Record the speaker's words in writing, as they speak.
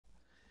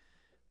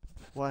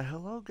Why,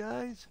 hello,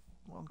 guys.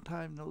 Long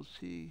time no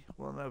see.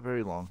 Well, not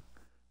very long.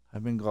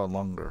 I've been gone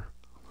longer.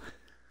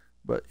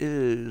 But it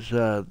is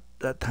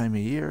that time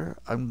of year.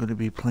 I'm going to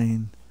be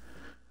playing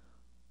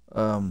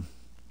um,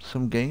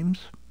 some games.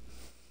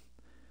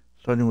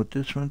 Starting with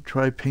this one,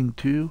 Trepang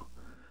 2.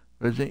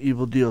 Resident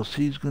Evil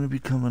DLC is going to be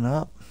coming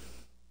up.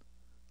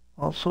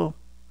 Also.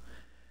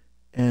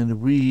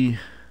 And we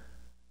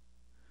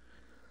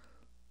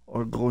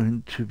are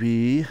going to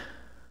be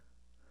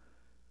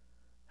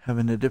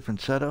having a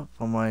different setup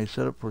for my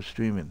setup for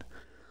streaming.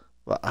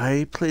 But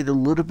I played a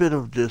little bit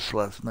of this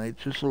last night,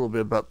 just a little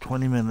bit, about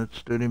 20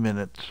 minutes, 30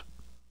 minutes,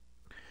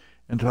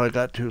 until I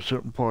got to a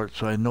certain part,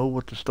 so I know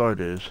what the start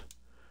is.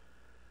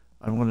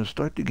 I'm going to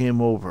start the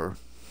game over.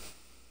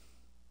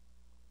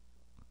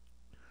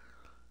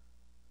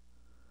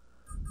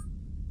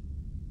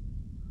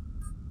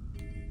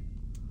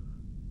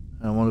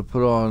 I want to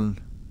put on,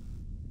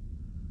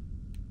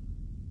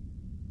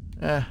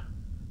 I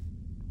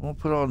won't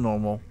put on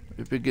normal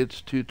if it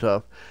gets too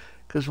tough.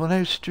 Because when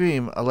I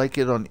stream, I like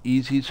it on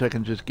easy so I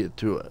can just get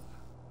through it.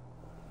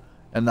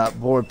 And not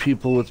bore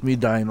people with me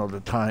dying all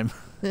the time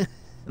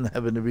and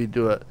having to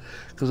redo it.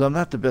 Because I'm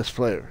not the best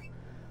player.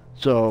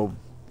 So,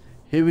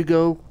 here we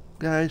go,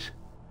 guys.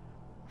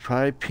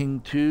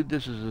 Trepang 2.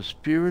 This is a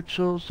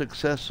spiritual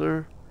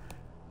successor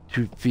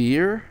to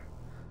F.E.A.R,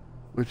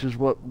 which is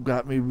what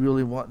got me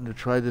really wanting to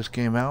try this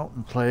game out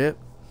and play it.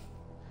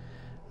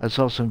 I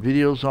saw some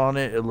videos on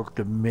it. It looked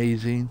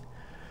amazing.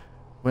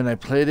 When I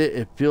played it,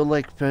 it felt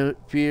like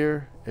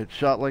F.E.A.R. It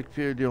shot like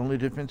F.E.A.R. The only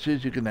difference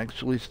is you can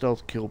actually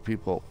stealth kill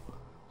people.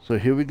 So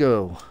here we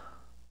go.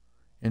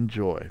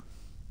 Enjoy.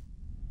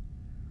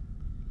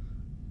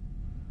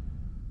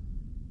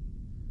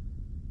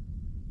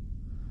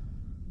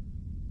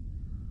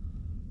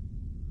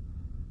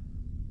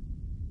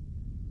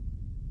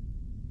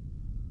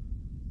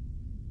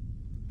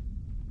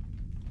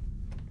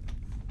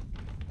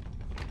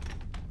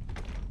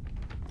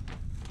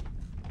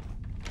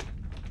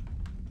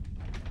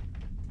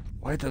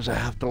 Why does it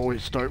have to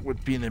always start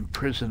with being in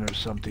prison or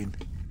something?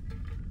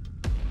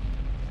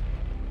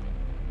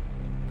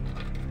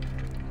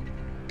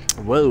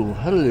 Whoa,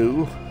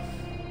 hello.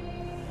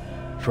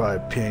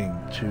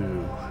 Trepang 2.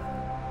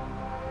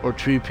 Or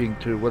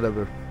Trepang 2,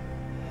 whatever.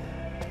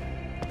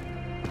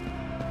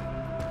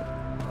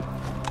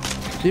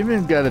 It's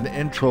even got an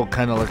intro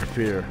kind of like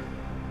F.E.A.R.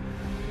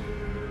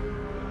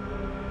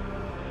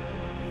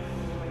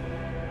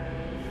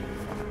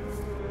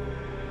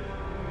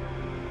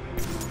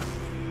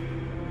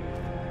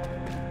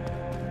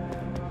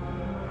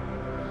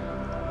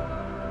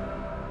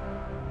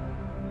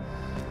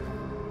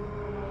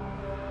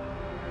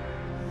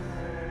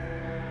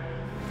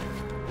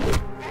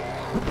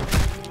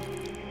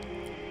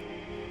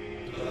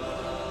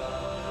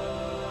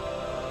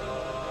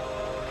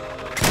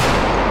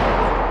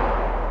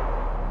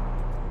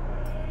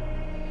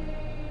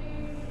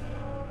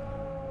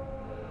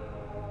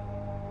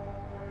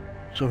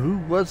 So who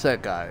was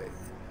that guy?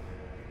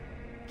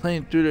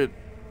 Playing through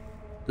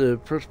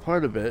the first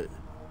part of it,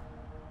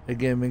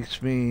 again,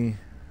 makes me...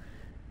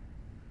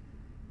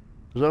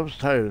 Because I was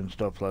tired and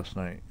stuff last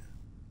night.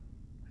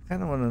 I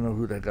kind of want to know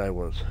who that guy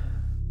was.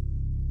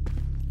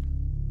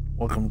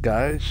 Welcome,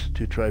 guys,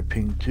 to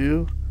Trepang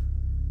 2.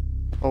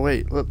 Oh,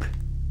 wait, look.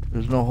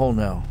 There's no hole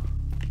now.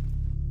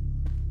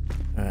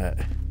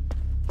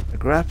 The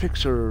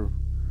graphics are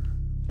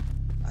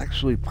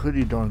actually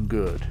pretty darn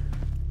good.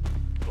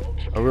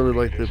 I really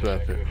like the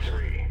graphics.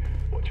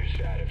 What's your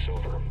status?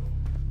 Over.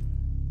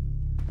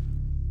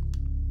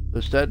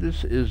 The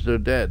status is they're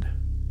dead.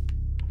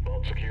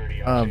 Vault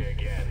security, I'll say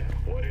again.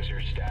 What is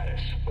your status?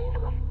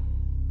 Over.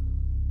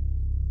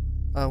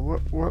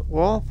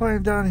 We're all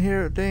fine down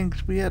here.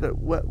 Thanks. We had a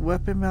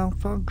weapon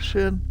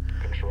malfunction,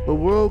 Control, but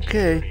we're vault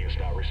okay. security is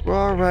not We're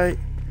all right.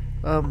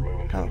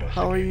 Moving to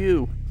How are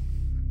you?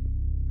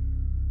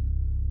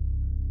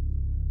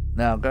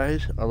 Now,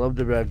 guys, I love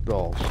the rag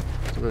dolls.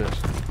 Look at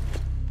this.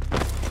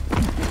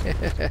 I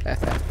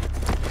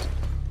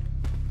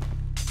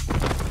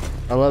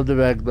love the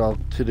ragdoll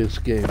to this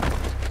game.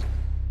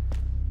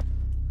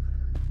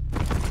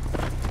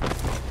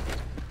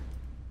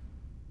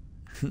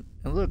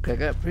 And look, I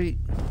got Pete.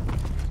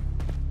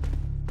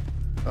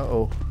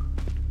 Uh-oh.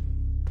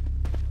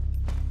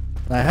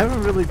 I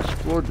haven't really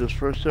explored this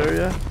first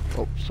area.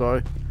 Oh,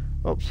 sorry.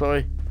 Oh,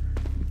 sorry.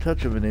 You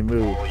touch them and they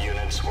move. All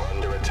units were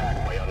under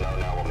attack by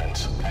unknown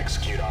elements.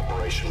 Execute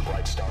Operation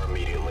Bright Star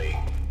immediately.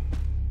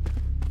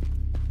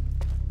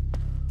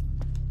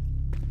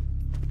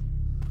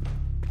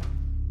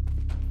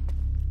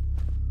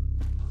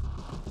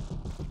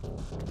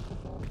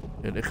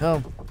 Here they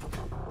come.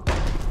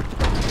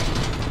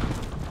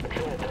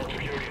 Control, vault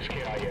security is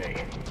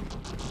KIA.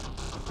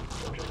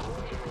 Subject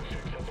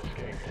 106 has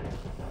escaped.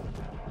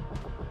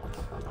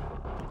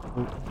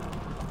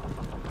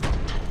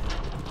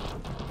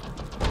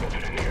 Get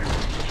in here.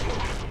 Let's move.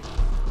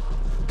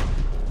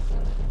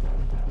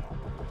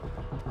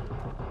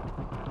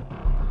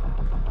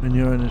 When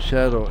you're in the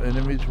shadow,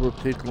 enemies will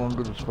take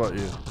longer to spot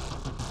you.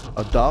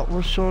 A dot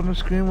will show on the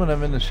screen when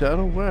I'm in the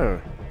shadow?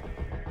 Where?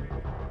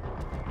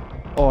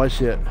 Oh, I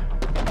see it.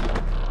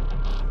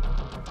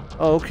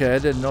 Oh, okay, I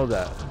didn't know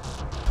that.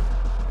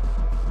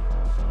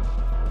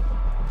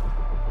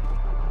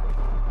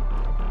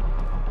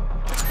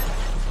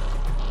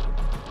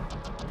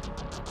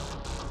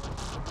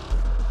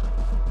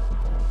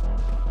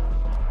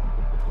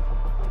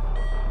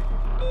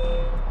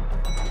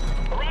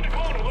 Around the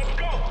corner, let's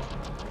go!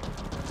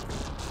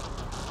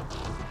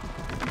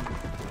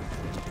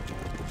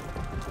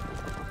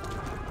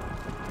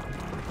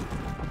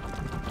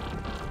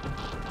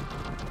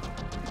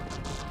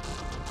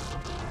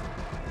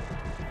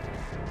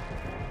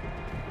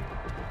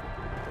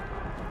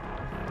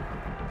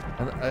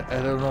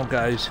 I don't know,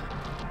 guys.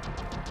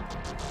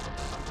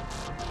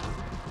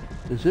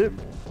 Is it?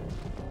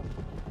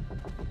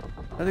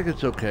 I think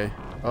it's okay.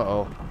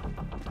 Uh-oh.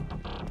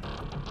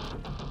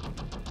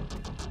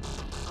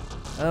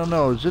 I don't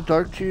know. Is it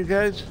dark to you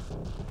guys?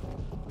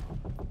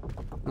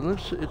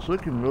 It's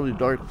looking really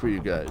dark for you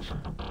guys.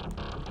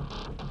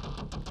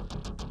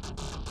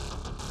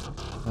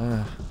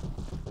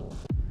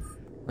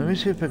 Let me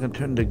see if I can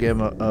turn the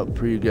gamma up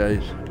for you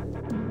guys.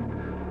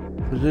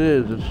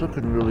 Because it's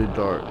looking really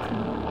dark.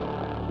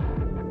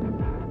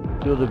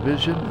 Feel the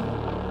vision?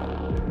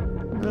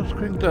 Let's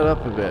crank that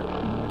up a bit.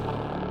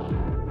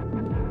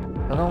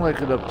 I don't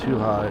like it up too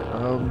high.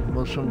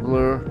 Motion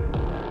blur.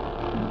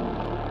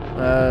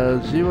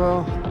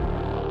 0.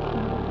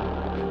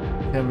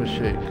 Camera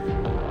shake.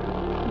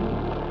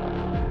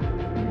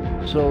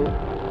 So,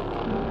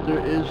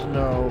 there is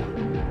no...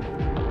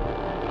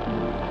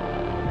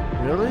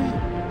 Really?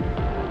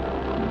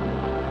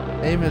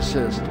 Aim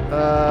assist.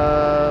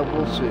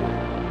 We'll see.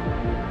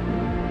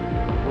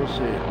 We'll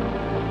see.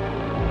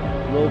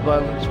 Low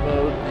violence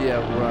mode.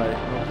 Yeah, right.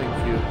 No, thank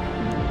you.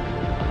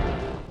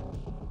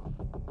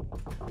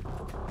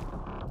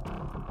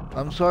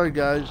 I'm sorry,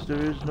 guys. There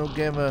is no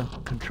gamma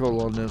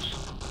control on this.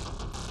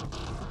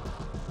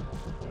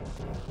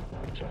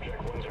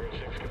 Subject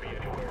 106 could be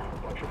anywhere.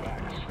 Watch your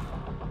backs.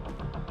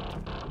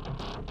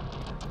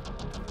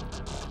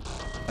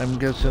 I'm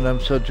guessing I'm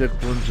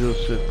subject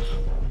 106.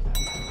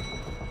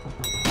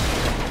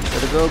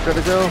 Gotta go,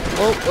 gotta go.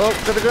 Oh,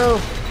 gotta go.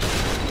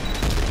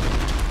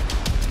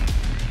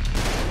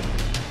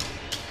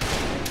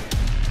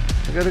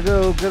 I gotta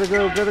go, gotta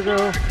go, gotta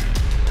go.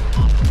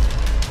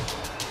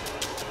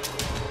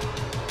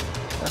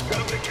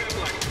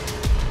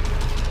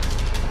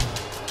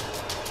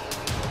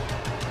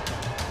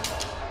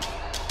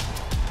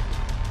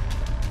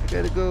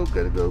 Gotta go,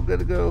 gotta go,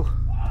 gotta go.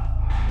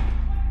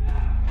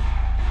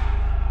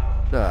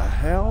 The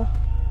hell?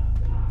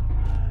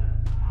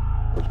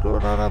 What's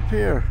going on up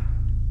here?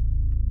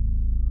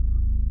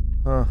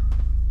 Huh.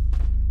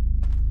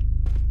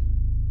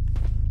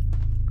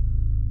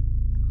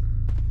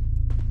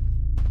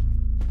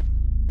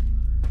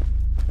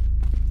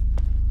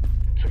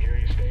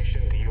 Security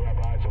station, do you have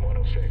eyes on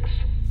 106?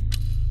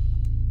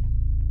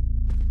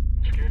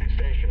 Security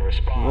station,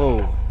 respond.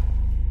 Whoa.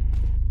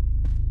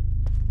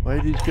 Why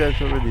are these guys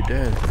already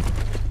dead?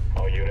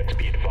 All units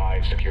be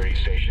advised, security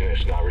station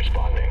is not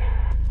responding.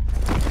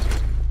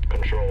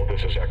 Control,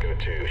 this is Echo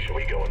 2. Should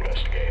we go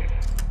investigate?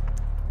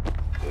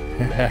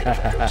 Negative,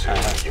 Echo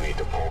 2. You need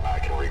to pull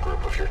back and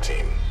regroup with your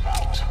team.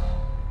 Out.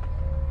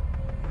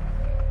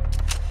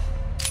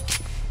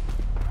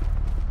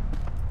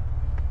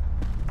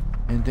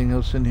 Anything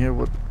else in here?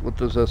 What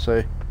does that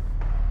say?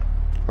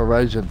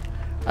 Horizon.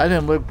 I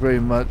didn't look very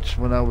much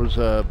when I was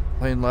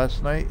playing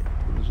last night.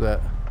 What is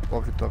that?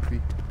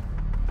 Walkie-talkie.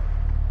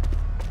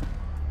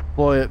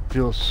 Boy, it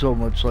feels so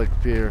much like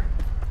F.E.A.R.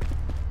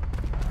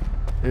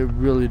 It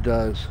really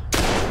does.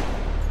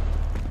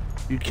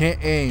 You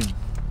can't aim.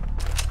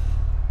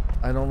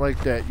 I don't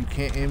like that. You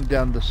can't aim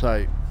down the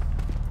sight.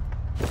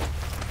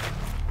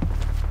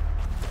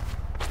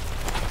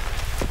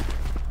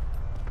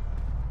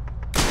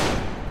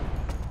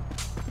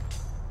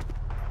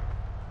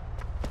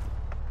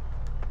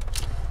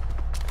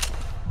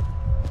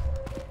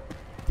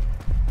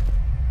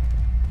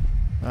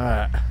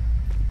 Alright.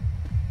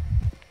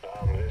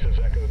 This is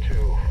Echo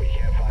 2. We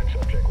can't find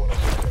subject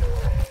 106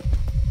 anywhere.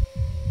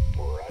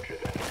 Roger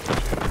that, Echo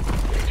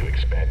 2. We need to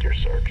expand your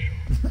search.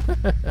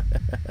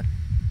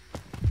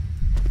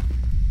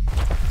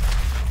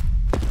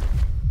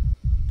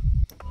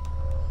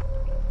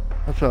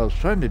 That's what I was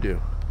trying to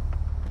do.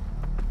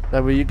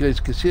 That way you guys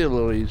can see it a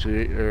little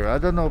easier. I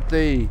don't know if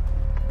they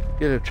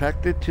get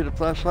attracted to the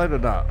flashlight or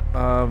not.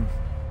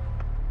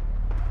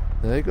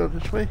 Did they go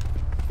this way?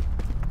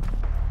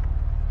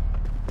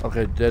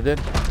 Okay, dead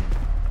end.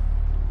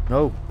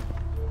 No.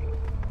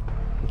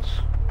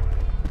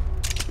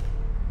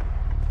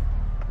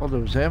 Oh, there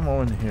was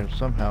ammo in here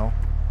somehow.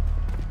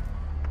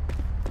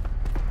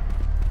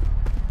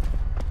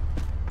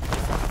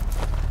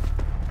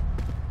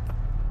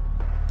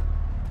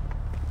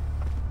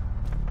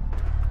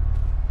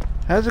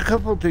 Has a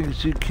couple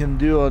things you can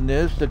do on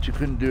this that you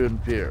couldn't do in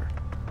F.E.A.R.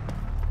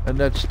 And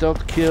that's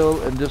stealth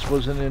kill, and this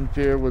wasn't in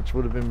F.E.A.R., which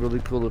would have been really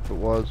cool if it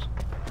was.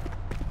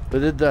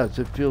 But it does.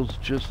 It feels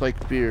just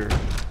like Fear.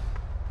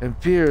 And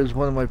Fear is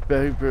one of my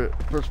favorite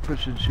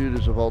first-person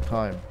shooters of all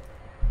time.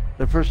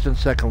 The first and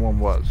second one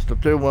was. The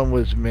third one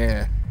was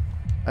meh.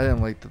 I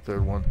didn't like the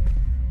third one.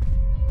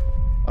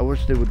 I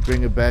wish they would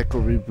bring it back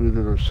or reboot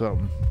it or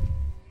something.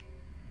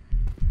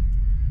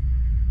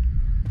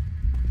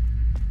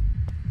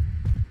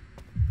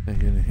 Can I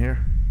get in here?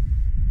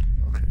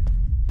 Okay.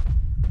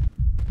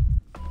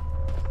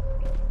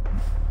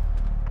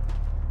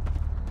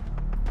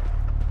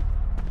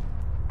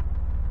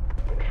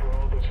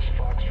 Control, this is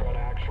Foxtrot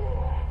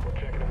Actual. We're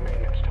checking the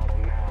maintenance tunnel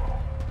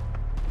now.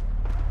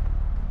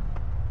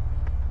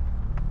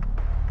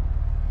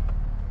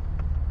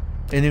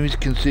 Enemies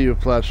can see your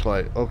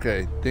flashlight.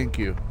 Okay, thank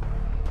you.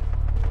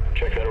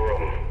 Check that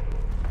room.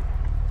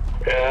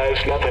 Yeah,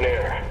 there's nothing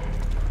here.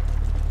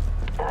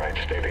 Alright,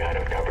 stay behind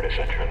and cover this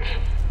entrance.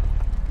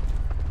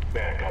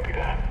 Yeah, copy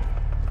that.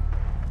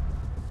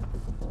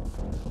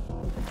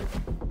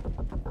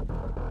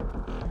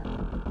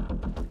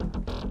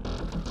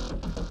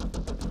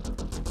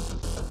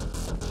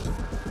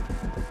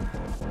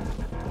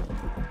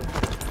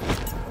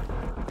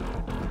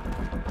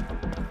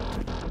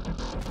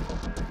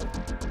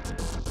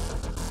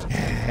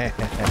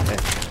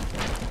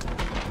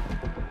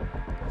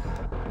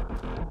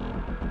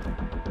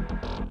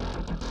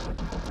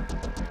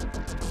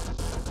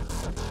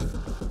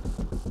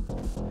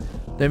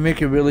 They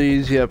make it really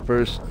easy at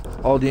first.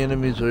 All the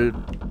enemies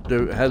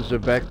has their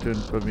back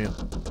turned from you.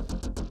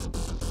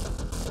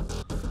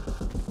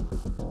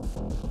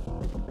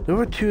 There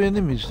were 2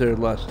 enemies there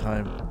last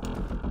time.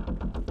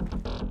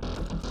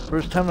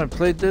 First time I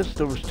played this,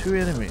 there was 2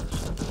 enemies.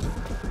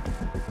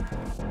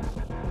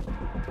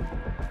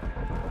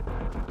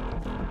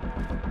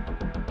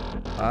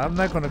 I'm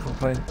not gonna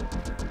complain.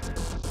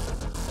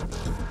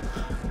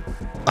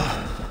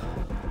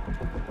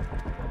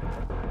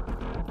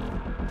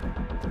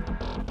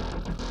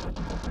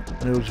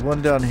 And there was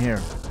one down here.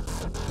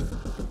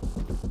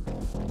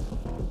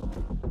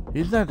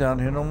 He's not down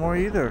here no more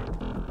either.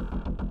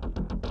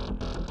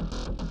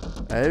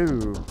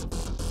 Oh.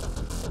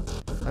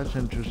 That's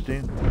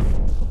interesting.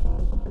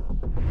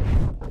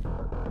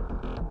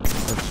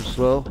 That's too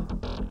slow.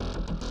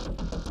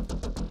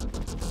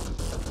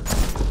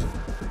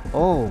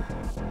 Oh.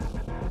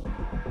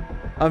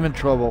 I'm in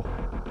trouble.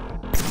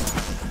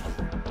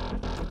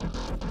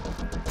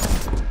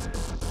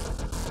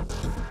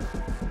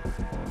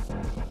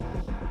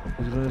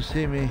 He's gonna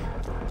see me.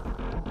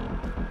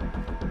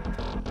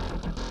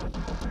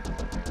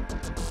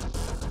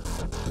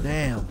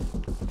 Damn.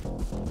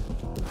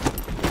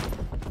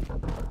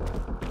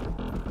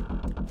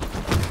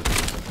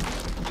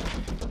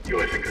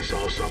 I think I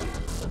saw something.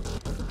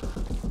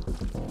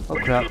 Oh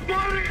crap.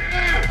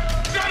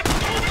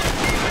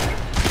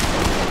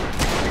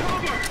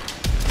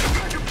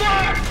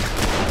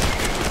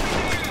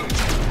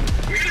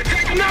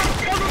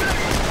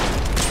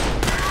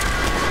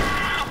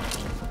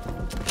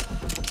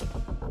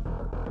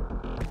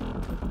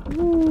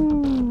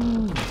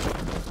 Woo.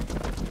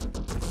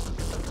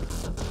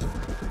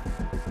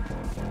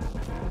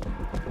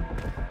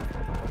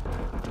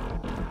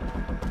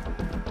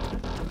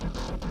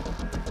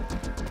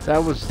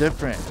 That was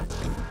different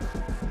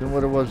than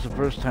what it was the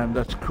first time.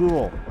 That's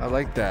cool. I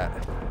like that.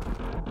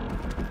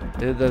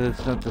 That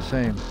it's not the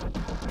same.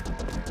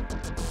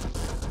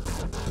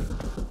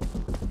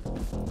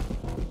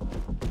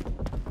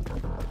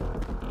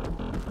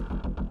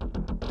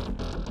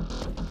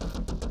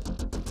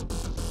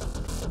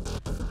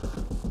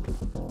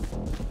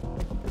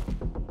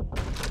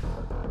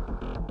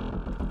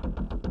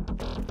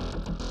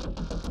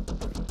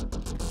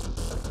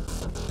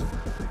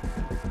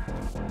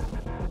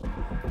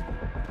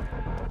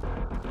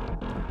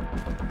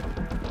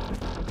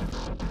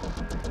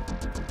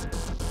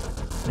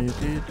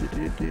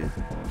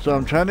 So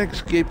I'm trying to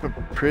escape a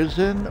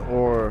prison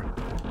or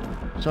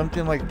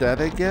something like that,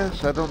 I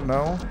guess. I don't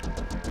know.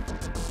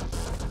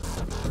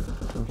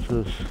 What's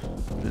this?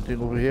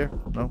 Anything over here?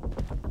 No.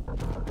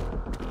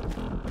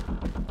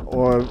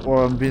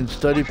 Or I'm being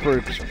studied for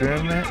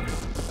experiment.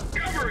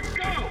 Cover and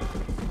go!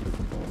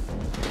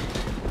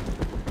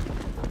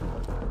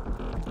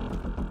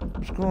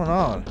 What's going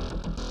on?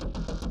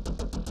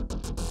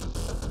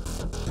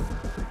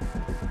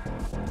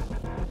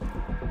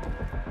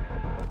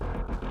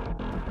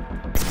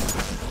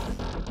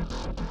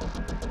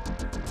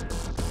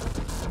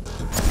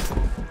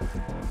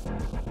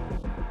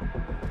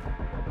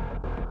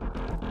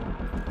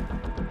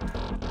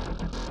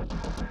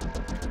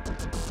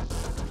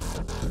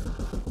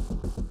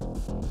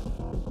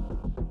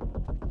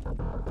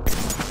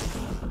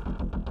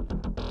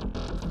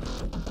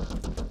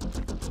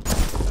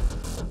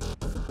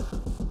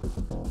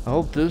 I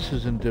hope this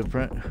isn't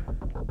different.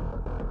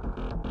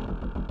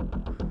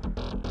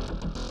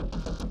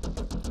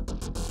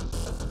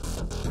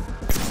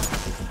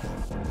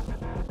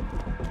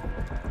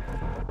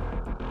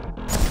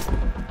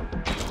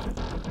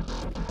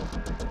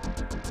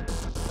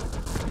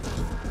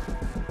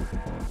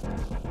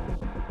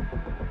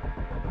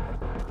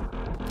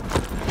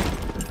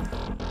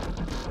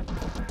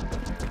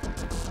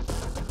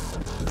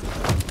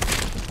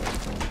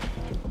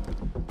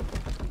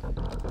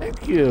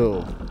 Thank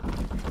you.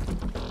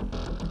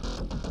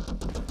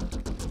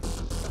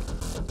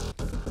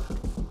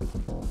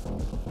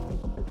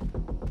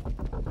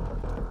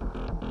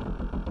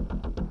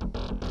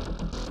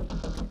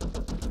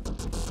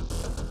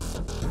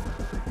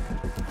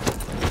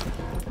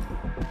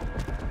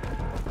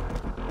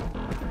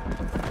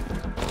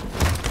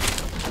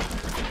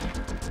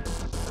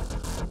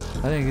 I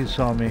think he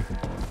saw me. Is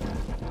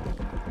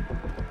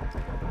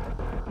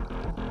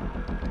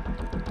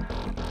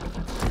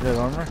that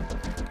armor?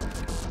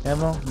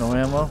 Ammo? No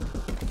ammo?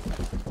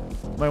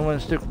 Might want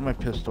to stick with my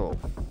pistol.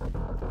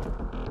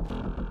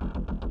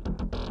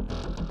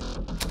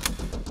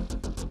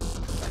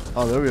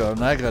 Oh, there we are.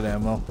 Now I got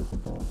ammo.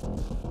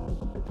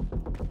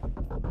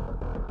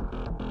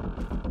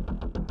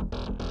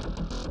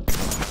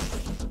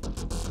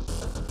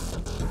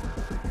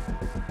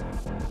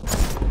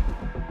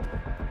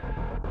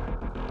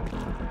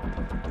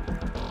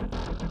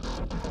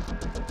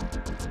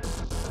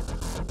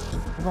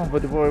 Come on,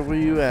 buddy boy, where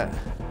you at?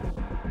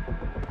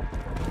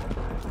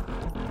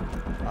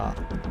 Ah,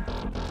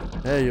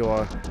 there you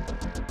are.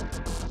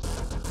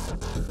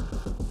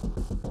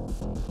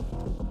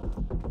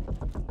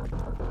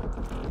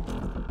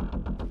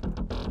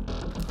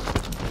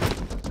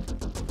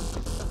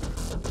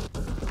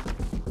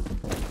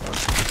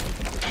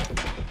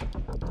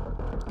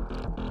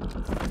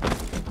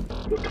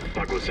 What the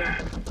fuck was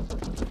that?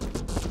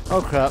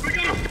 Oh crap.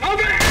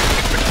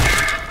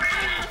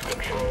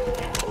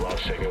 Control,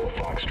 lost signal with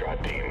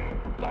Foxtrot team.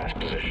 Last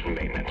position,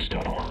 maintenance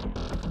tunnel.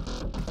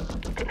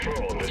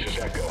 Control, this is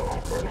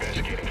Echo. We're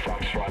investigating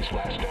Foxtrot's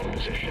last known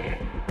position.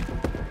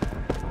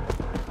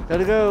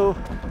 Gotta go.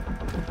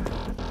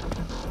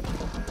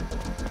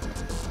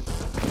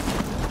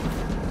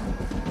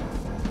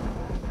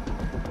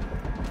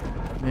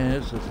 Man,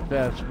 this is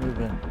fast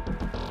moving.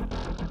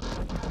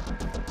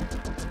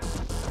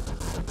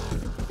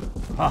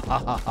 Ha ha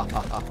ha ha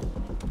ha.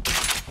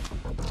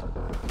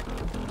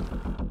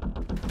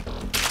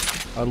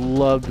 I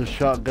love the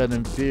shotgun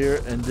in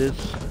F.E.A.R, and this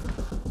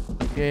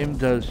game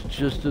does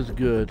just as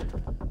good.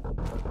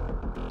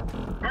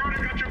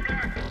 Already got your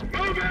back.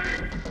 Moving!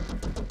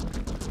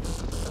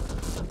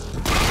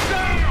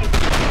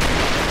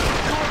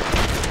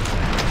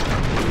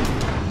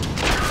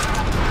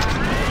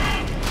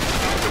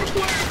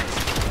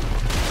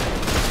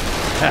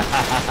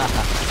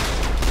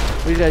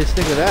 What do you guys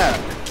think of that?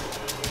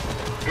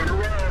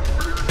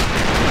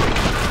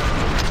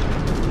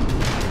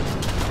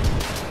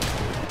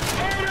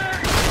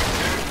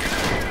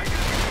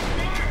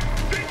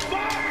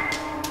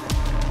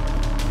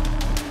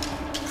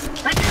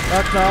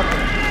 Knock knock.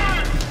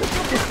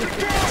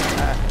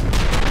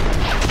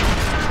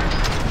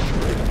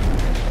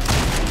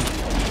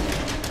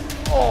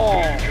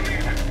 Oh,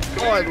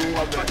 I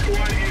love it.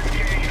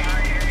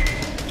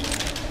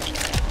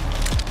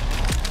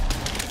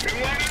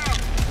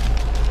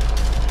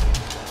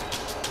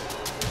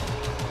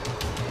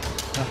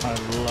 I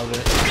love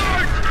it.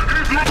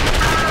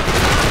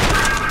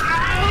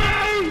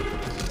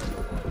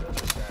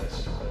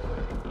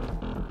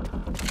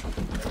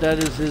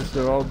 Status is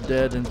they're all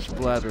dead and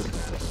splattered.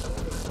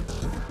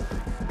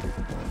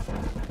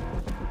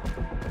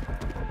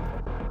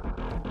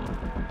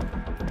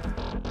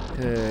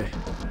 Okay.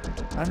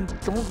 I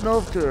don't know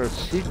if there are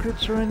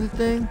secrets or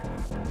anything.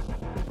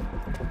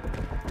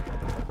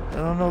 I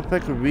don't know if I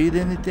could read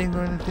anything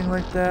or anything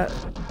like that.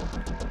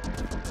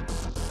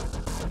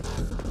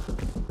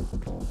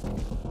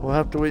 We'll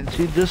have to wait and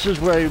see. This is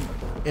where I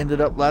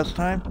ended up last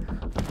time.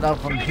 Now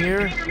from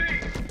here,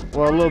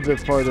 well, a little bit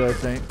farther, I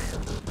think.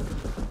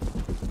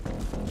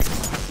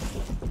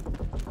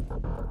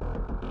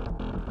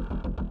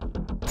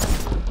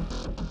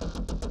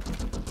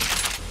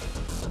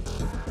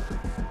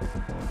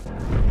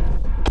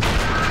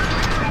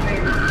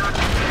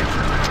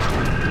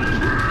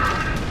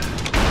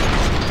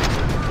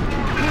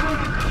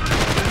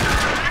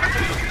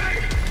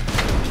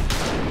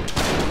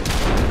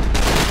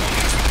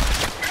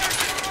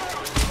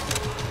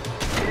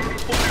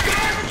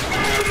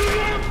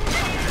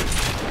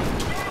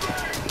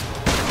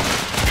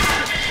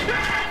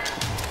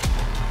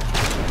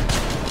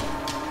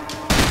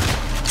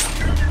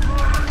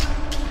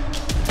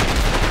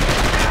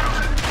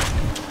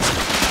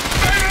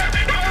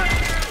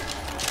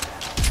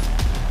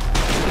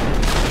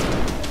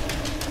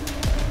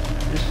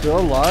 Still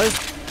alive?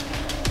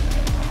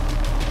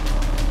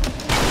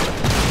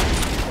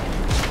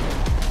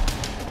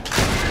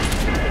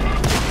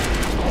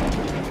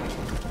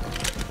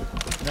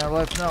 Now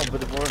left now,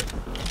 bit of more.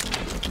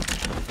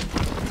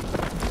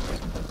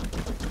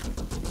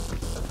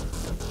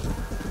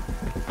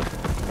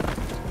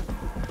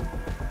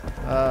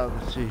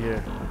 Let's see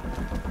here.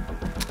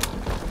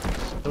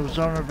 There was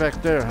armor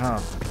back there, huh?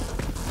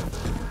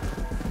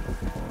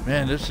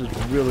 Man, this is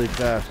really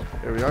fast.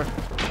 There we are.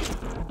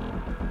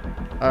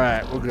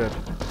 Alright, we're good.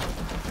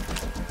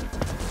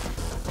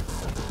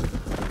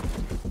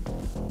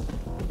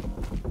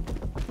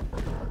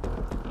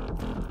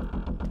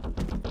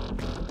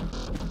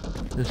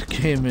 This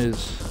game is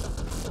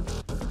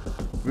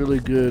really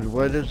good.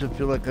 Why does it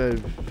feel like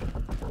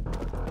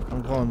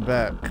I'm going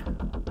back?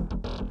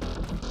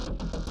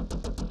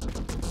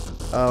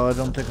 Oh, I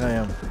don't think I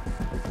am.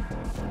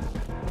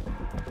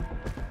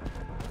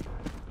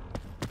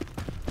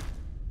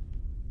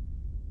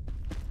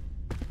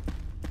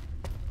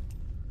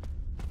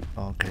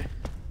 Okay.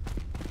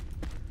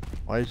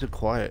 Why is it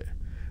quiet?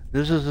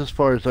 This is as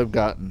far as I've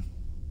gotten.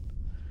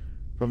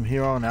 From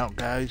here on out,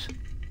 guys,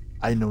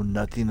 I know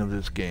nothing of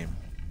this game.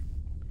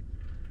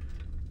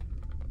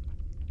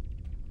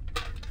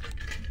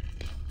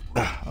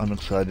 I'm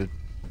excited.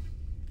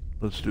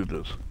 Let's do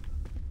this.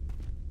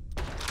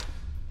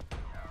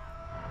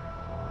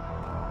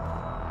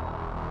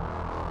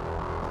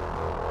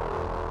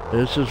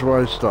 This is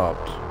where I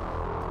stopped.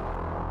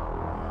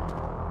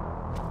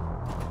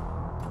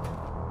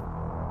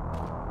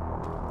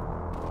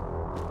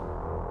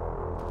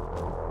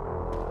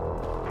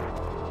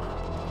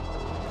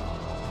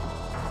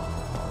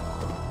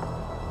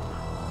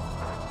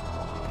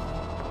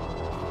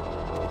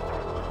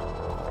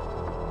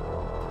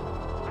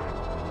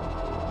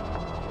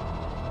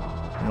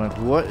 I'm like,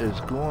 what is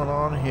going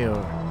on here?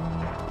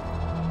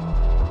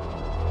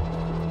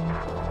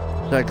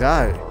 It's that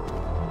guy.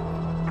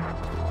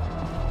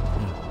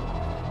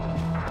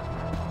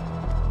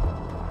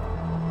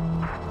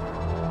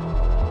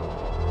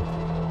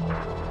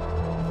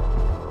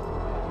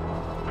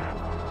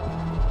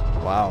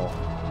 Wow.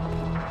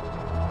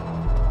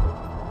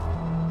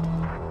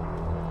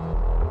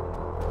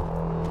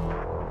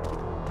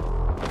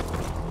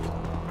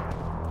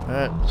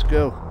 Alright, let's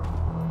go.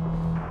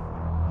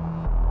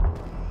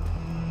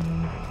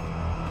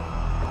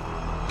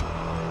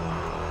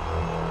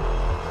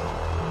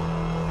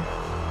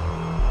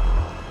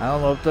 I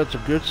don't know if that's a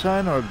good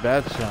sign or a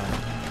bad sign.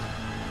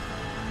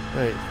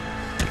 Wait.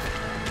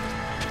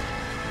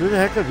 Who the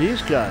heck are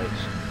these guys?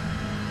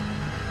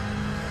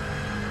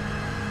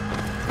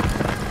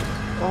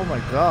 Oh my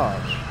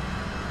gosh.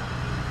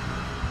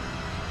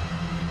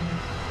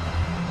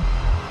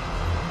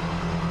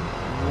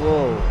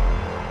 Whoa.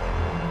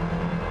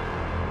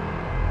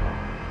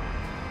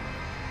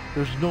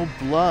 There's no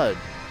blood.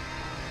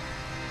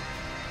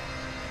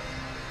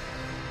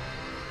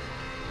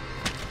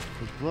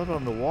 There's blood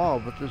on the wall,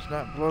 but there's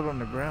not blood on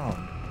the ground.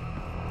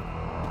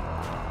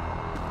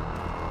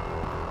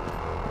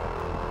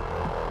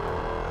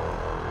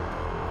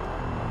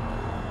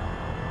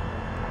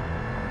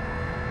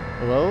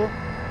 Hello?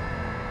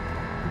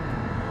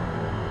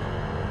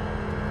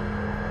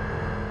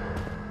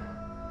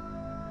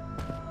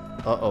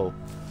 Uh-oh.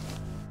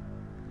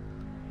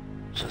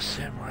 It's a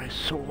samurai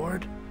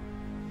sword?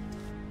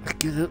 I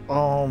get it.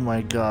 Oh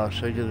my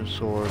gosh, I get a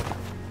sword.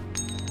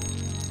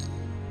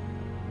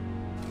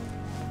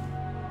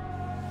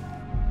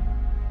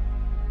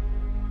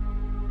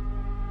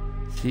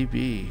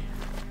 TV.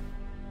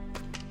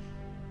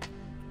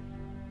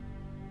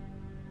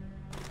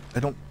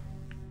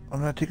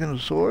 I'm not taking a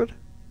sword?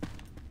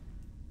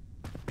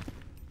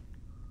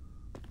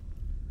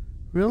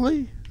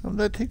 Really? I'm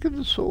not taking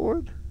the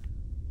sword?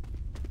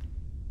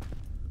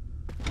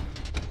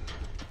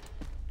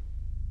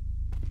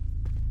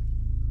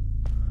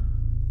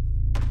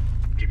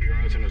 Keep your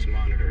eyes on those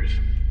monitors.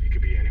 He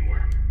could be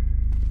anywhere.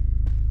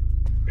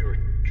 They were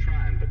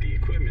trying, but the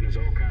equipment is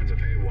all kinds of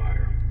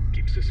haywire.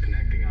 Keeps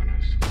disconnecting on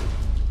us.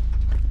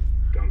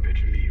 Don't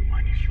picture me, you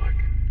whiny schluck.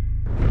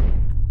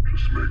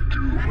 Just make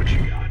do what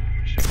you got.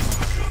 Shut the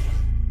fuck up.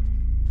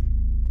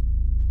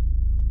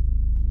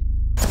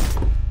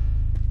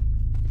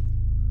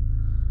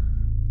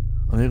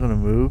 Are they gonna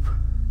move?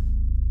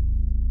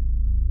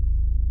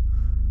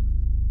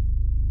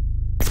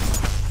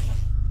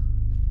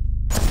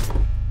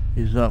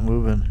 He's not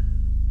moving.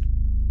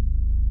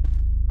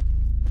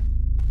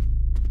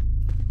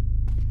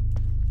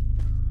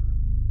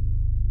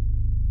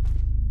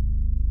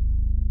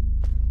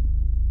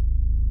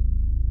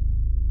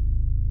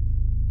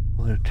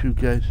 Well, there are two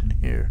guys in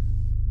here.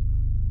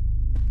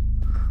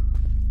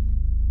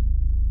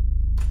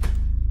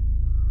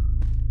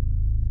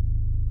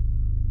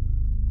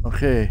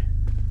 Okay.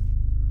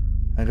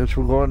 I guess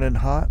we're going in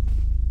hot.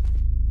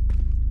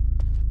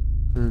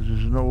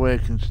 There's no way I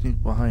can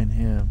sneak behind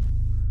him.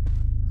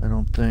 I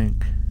don't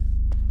think.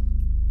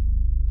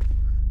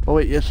 Oh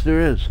wait, yes there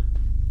is.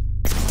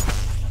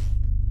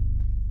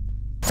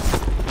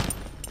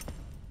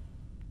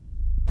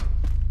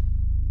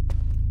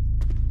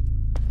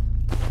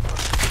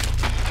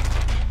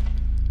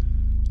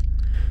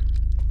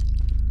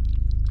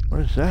 What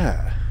is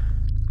that?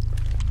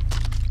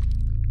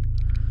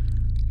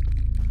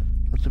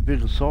 That's a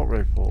big assault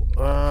rifle.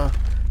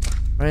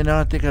 Right now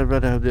I think I'd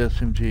rather have the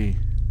SMG.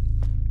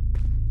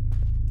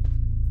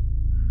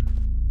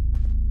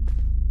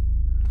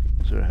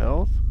 Is there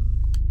health?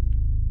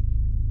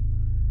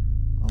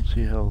 I don't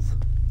see health.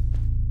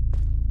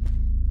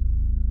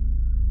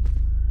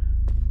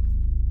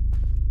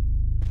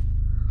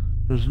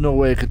 There's no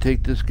way I could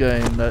take this guy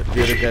and not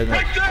the other guy.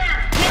 Right there!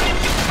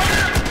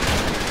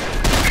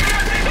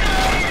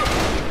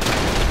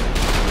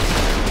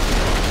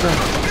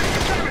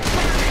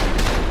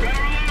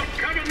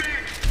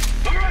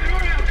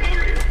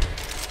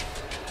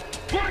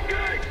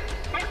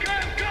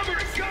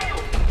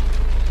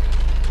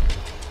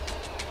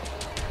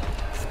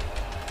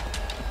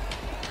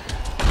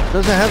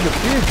 Doesn't have the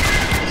fish.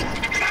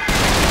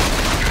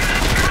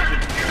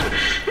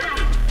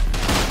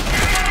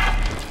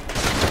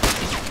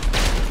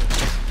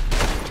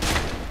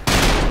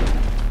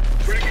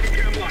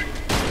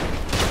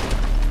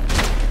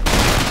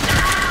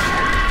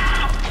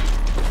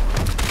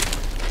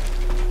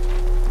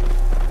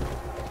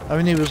 I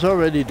mean, he was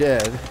already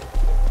dead.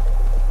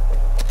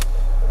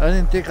 I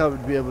didn't think I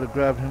would be able to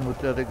grab him with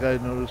the other guy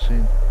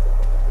noticing.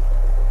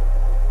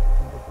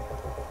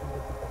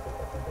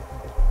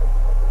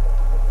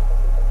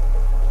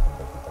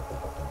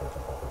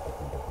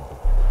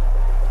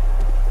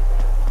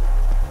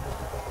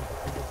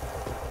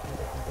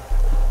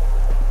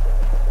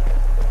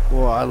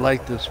 Well, I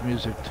like this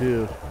music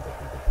too.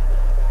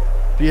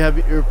 If you have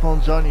your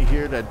earphones on, you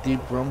hear that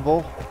deep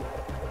rumble.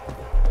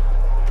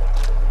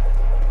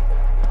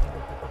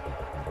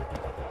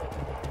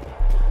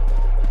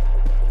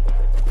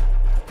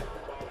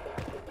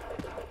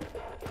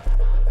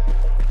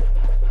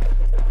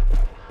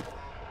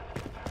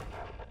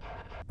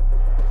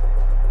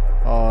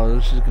 Oh,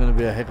 this is going to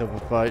be a heck of a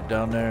fight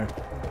down there.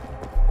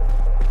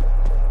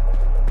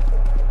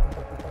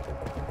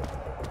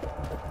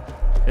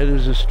 It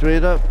is a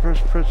straight up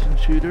first person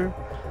shooter.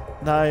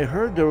 Now I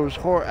heard there was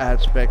horror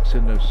aspects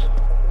in this.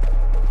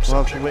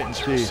 We'll have to wait and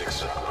see.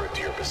 To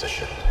your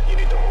position. You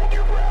need to hold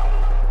your ground.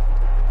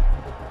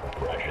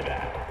 Roger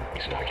that.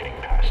 He's not getting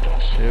past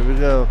us. Here we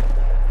go.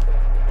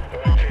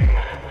 Alright, team.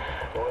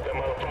 Don't let that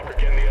motherfucker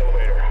get in the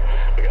elevator.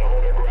 We gotta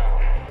hold our ground.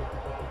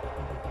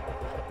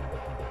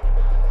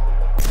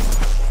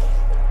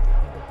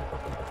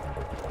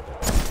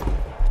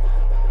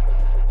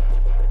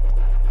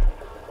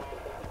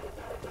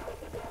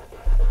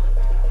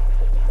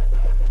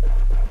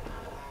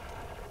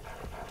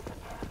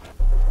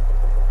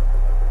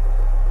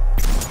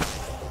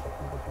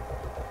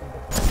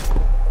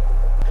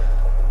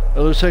 It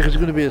looks like it's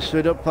going to be a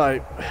straight up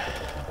fight.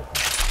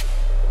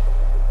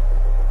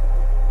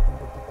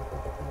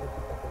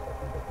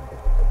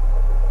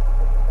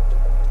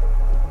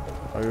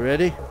 Are you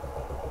ready?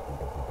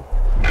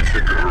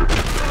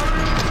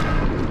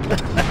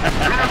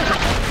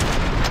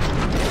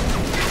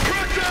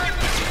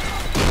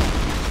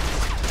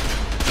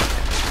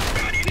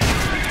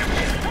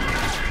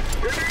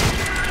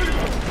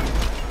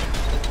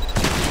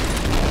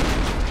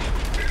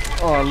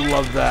 Oh, I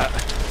love that.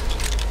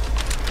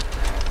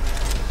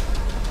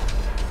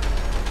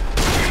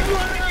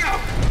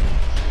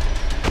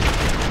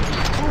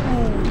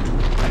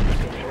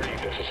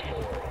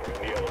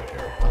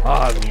 Oh,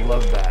 I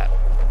love that.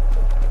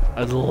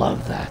 I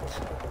love that.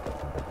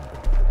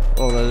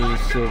 Oh, that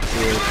is so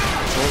good.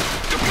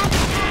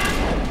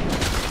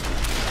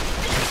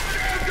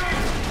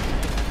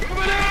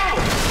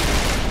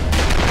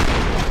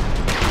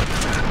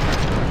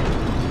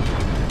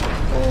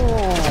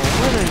 Oh,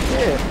 what a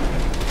hit.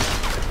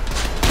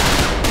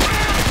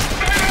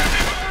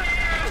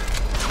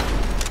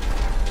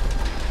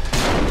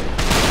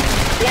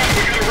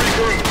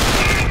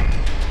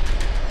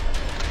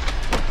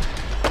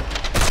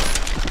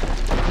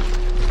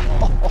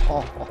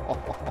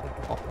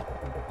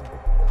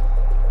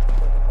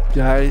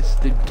 Guys,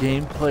 the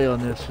gameplay on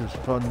this is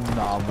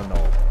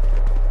phenomenal.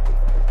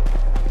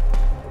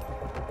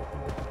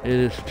 It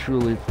is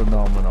truly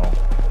phenomenal.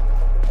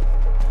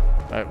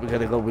 Alright, we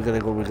gotta go, we gotta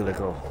go, we gotta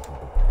go.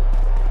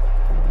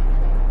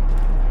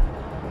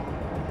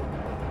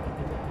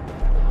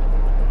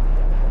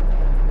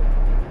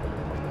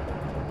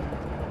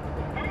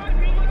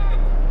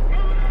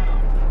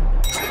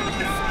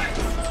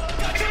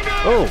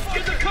 Oh!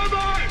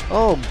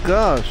 Oh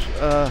gosh,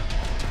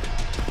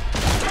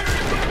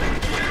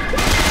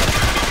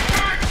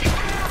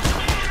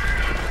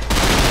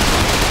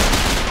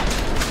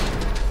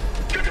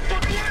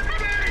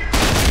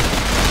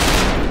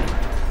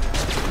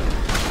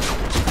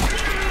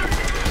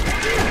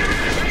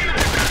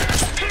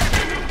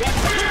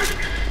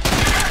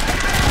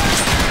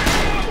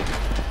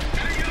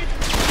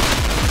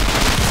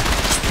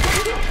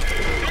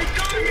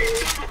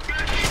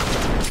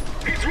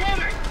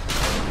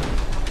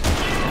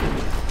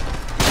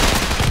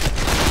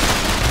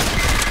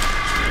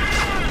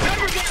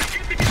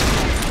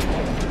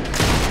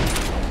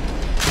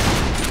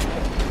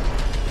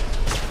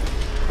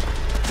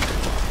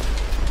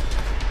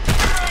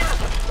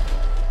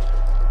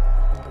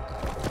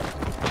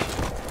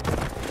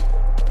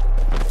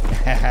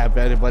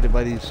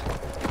 buddies.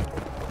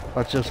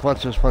 Watch this,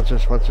 watch this, watch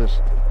this, watch this.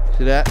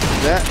 See that?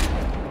 See that?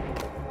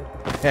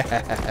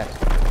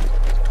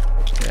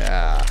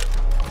 Yeah.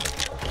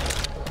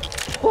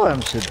 Oh,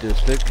 I'm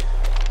sadistic.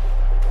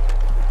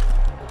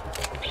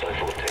 Side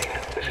 14,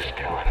 this is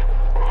Talon.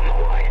 We're on the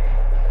way.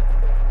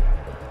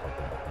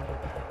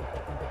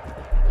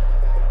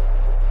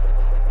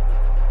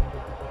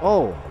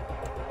 Oh,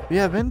 we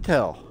have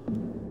intel.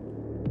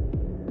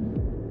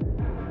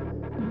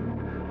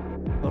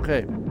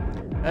 Okay.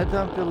 At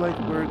times I feel like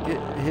we're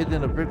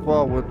hitting a brick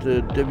wall with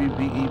the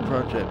WBE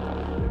project.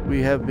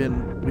 We have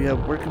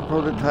working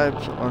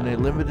prototypes on a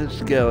limited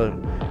scale.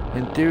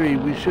 In theory,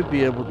 we should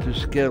be able to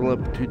scale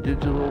up to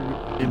digital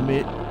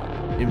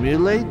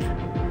Emulate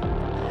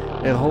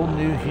a whole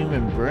new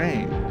human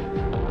brain.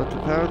 But the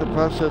power of the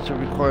processor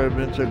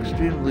requirements are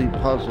extremely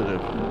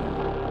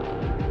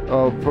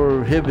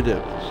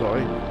prohibitive,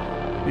 sorry.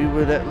 We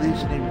would at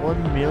least need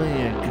 1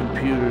 million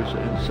computers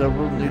and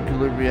several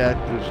nuclear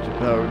reactors to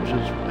power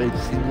just a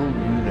single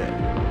unit.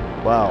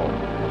 Wow.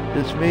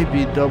 This may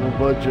be double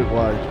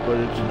budget-wise, but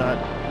it's not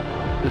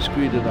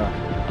discreet enough.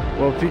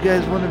 Well, if you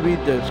guys want to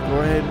read this, go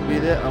ahead and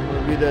read it. I'm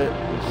going to read it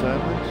in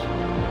silence.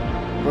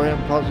 Go ahead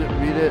and pause it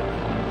and read it.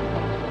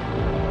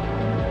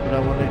 But I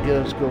want to get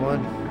us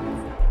going.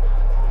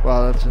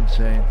 Wow, that's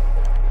insane.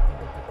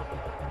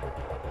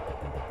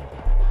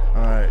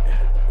 Alright.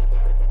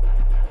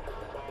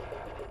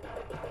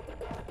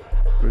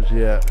 Where's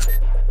he at?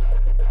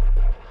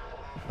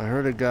 I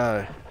heard a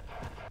guy.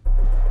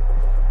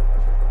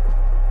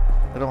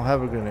 I don't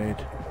have a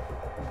grenade.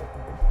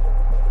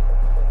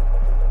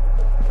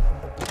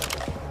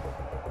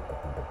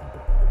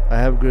 I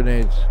have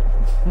grenades.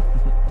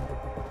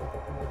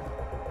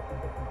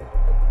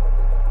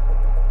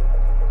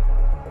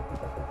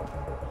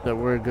 Is that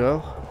where it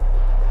go?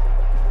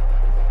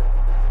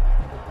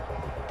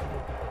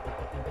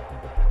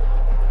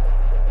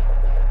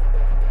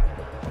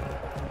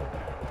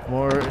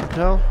 More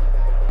intel?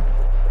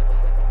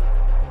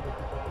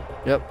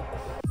 Yep.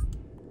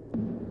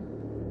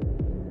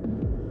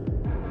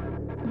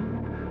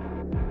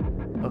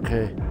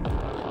 Okay.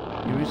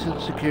 Your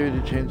recent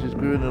security changes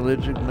grew an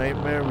allergic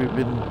nightmare. We've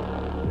been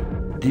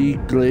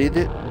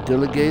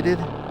delegated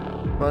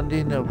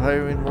funding of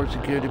hiring more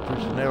security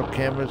personnel,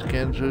 cameras,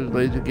 cancers,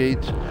 laser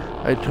gates.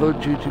 I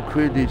told you to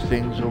clear these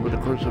things over the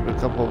course of a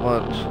couple of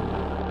months.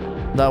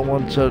 Not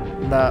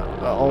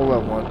all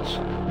at once.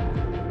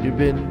 You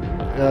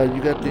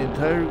got the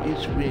entire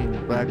East Wing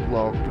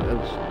backlogged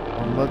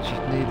on much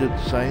needed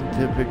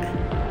scientific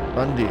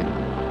funding.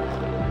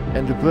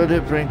 And to put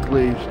it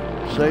frankly,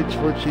 sites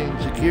foreseeing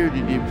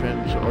security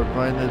defense are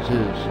fine as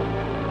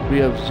is. We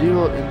have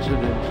 0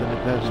 incidents in the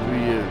past 3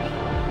 years.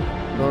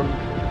 Don't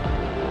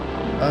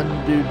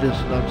undo this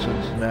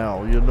nonsense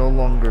now. You're no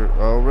longer...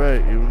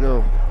 Alright, here we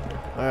go.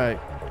 Alright.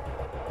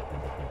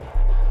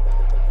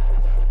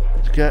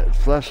 Let's get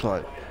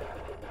flashlight.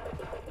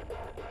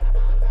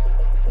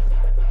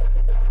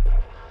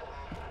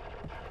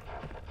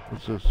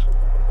 What's this?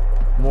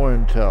 More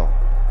intel.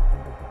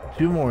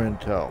 2 more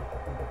intel.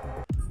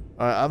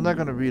 Alright, I'm not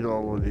gonna read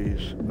all of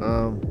these.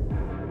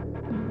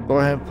 Go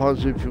ahead and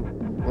pause if you...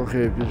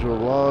 Okay, visual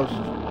lost.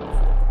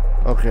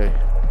 Okay.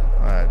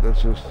 Alright,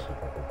 that's just...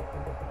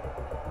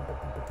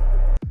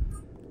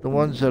 The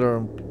ones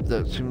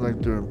that seem like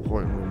they're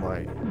important we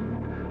might.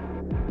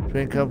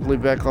 Train company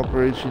back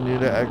operation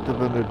unit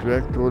active under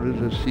direct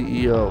orders of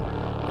CEO.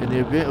 In the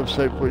event of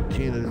Site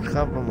 14 is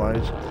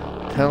compromised,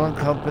 Talon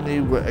Company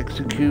will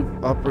execute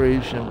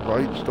Operation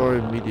Bright Star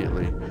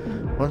immediately.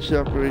 Once the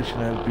operation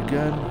has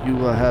begun, you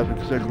will have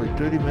exactly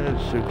 30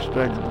 minutes to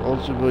extract all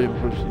civilian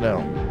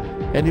personnel.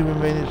 Any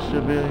remaining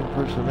civilian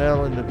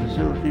personnel in the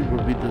facility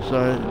will be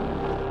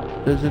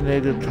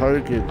designated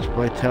targets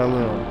by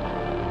Talon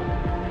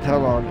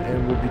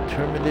and will be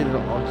terminated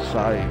on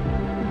site.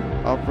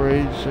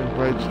 Operation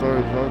Bright Star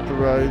is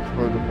authorized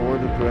by the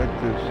Board of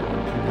Directors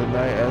to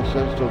deny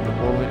access to the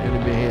fallen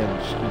enemy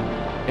hands.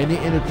 Any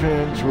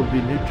interference will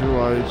be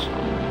neutralized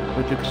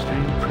with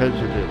extreme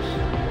prejudice.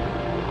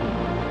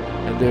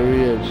 And there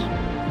he is.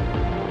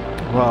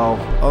 Wow.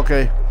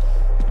 Okay.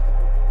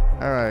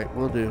 Alright,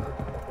 we'll do.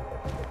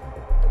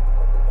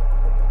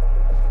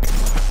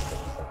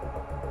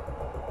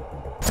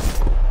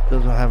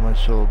 Doesn't have my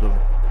shoulder.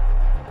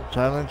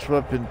 Silence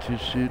weapon to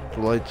shoot the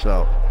lights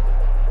out.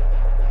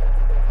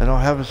 I don't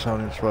have a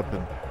silence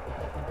weapon.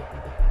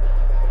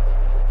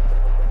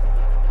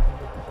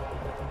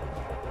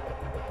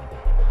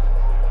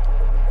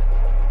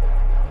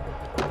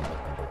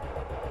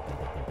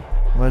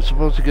 Am I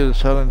supposed to get a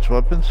silenced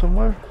weapon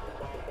somewhere?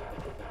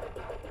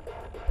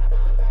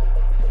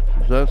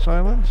 Is that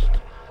silenced?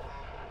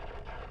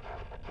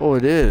 Oh,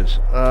 it is.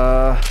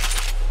 I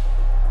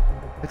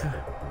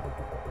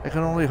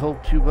can only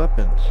hold 2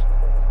 weapons.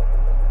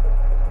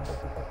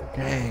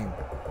 Dang.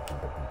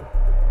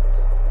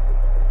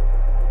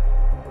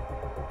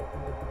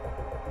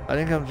 I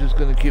think I'm just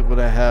gonna keep what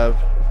I have.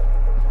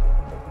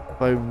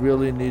 If I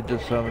really need the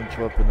silenced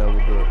weapon, I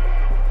will do it.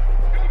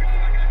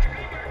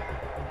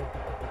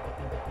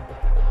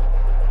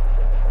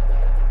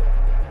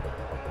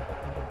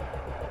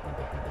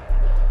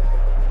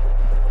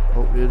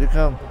 Oh, here they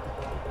come.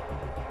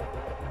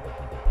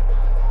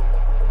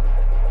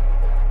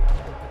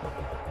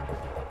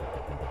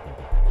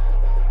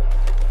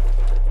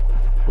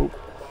 Oh.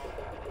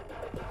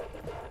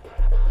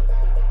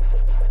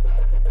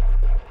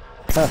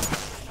 Ha.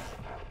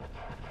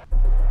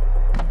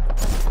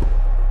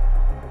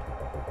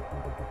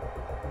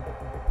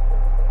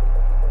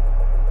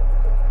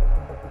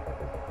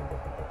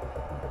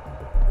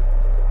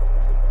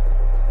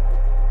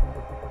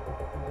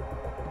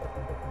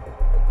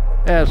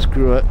 Yeah,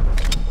 screw it.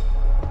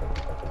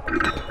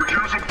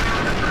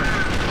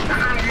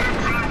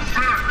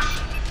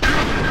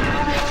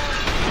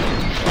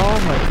 Oh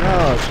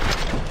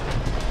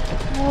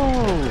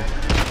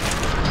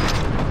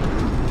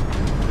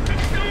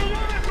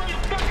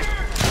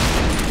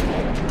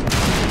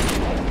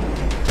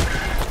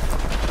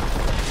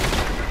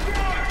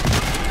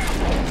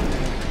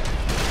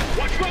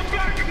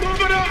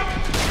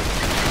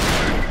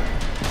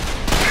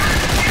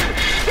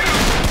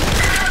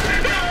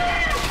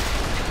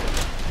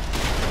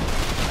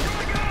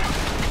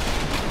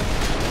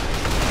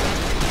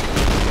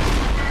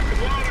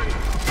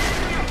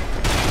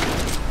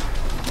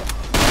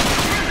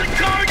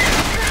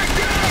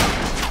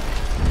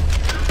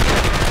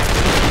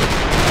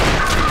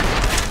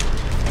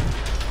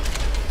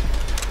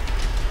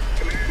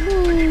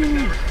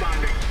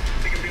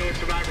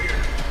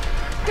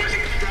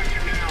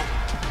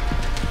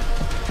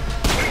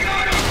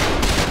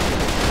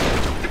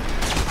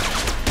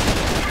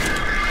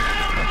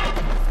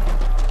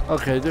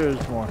Okay, there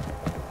is more.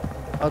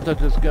 I thought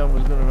this gun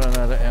was gonna run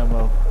out of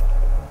ammo.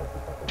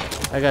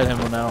 I got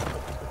ammo now.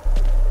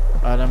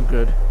 Alright, I'm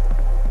good.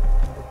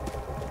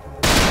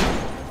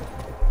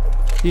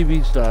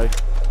 TVs die.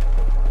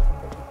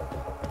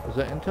 Is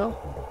that intel?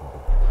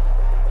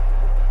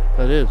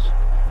 That is.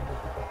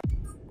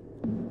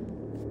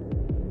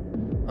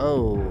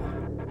 Oh.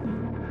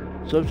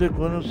 Subject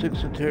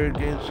 106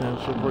 interrogates and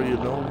support your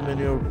no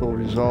meaningful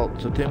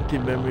results.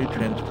 Attempting memory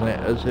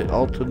transplant as an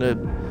alternative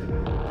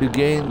to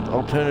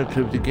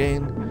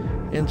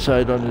gain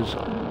insight on his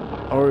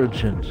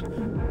origins.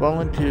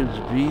 Volunteers,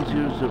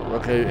 visas,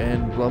 okay,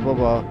 and blah blah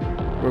blah,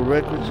 were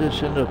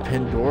requisitioned of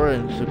Pandora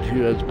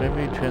Institute as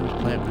memory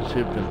transplant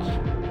recipients.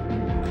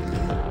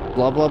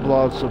 Blah blah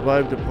blah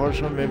survived a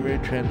partial memory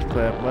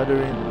transplant,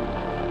 muttering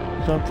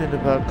something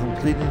about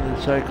completing the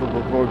cycle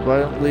before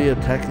violently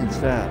attacking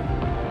staff.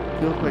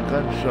 Killed by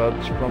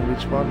gunshots from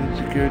responding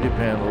security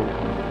panel.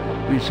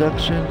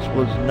 Resuctions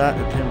was not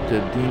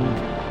attempted, deemed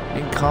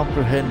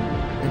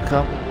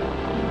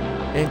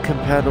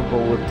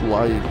incompatible with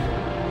life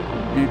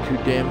due to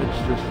damage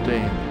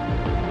sustained.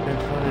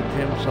 Transplant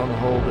attempts on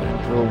hold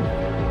until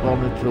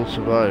volunteer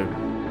survived.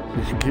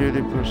 The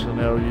security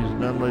personnel used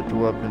non-lethal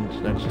weapons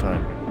next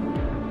time.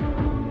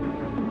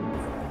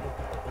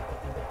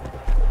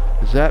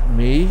 Is that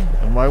me?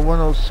 Am I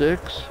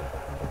 106?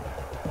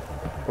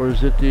 Or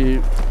is it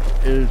the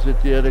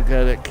other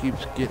guy that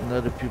keeps getting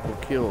other people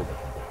killed?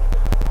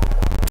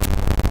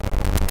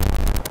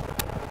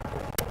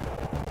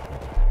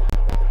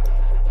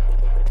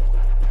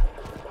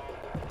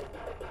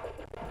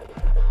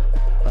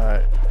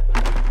 Alright.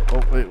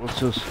 Oh wait, what's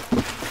this?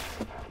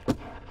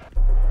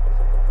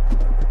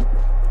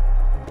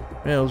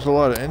 Man, there's a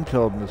lot of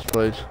intel in this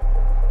place.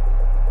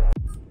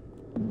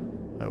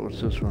 Alright,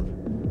 what's this one?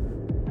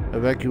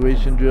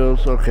 Evacuation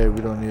drills. Okay, we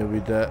don't need to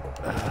read that.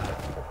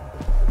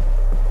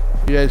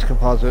 You guys can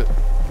pause it.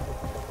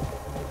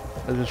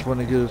 I just want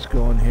to get us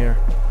going here.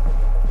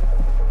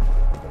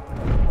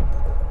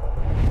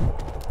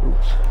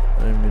 Oops, I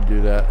didn't mean to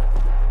do that.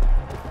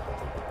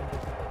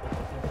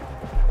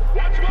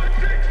 Watch my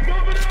six,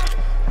 moving up!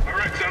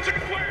 Alright, sounds like a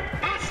plan.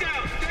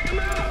 Hostiles, take them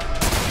out!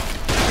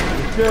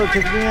 Let's go,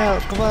 take me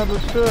out. Come on,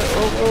 let's do it.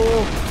 Oh, oh,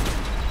 oh.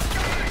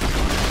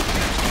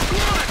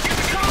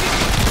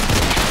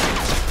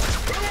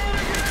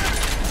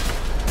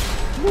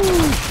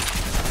 Woo!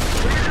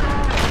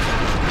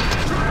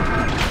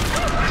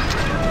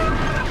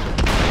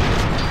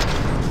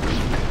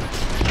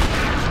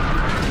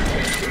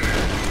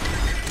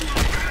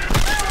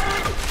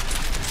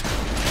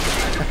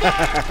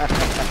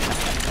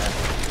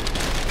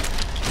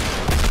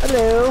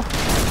 Hello.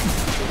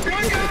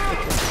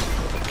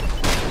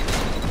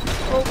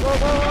 Oh, oh,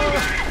 oh.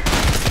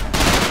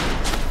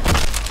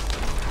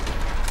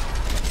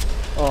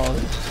 Oh,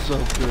 this is so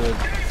good.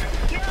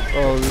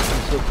 Oh, this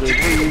is so good.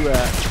 Where are you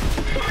at?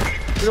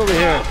 Get over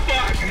here.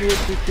 Let me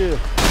hit you too.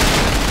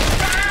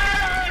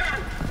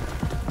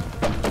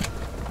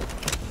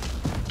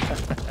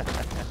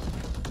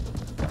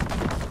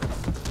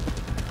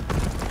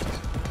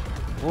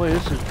 Boy,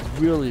 this is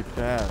really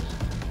fast.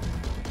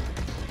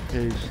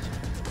 Paced.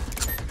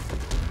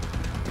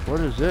 What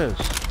is this?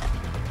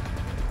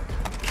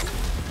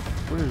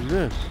 What is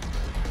this?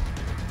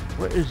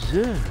 What is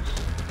this?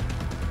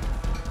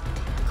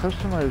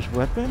 Customized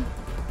weapon?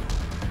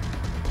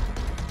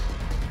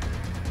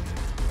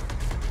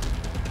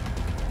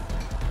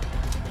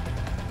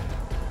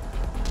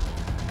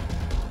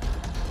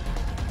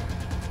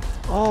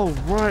 Oh,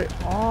 right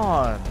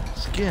on.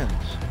 Skins.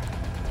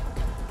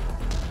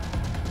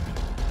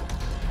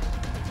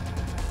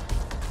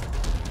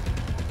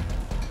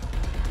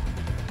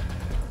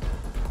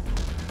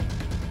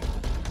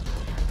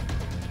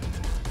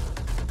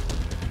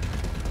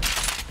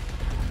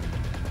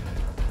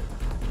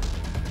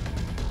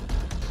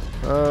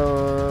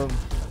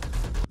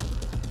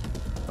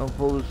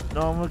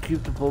 No, I'm gonna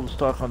keep the pull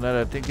stock on that.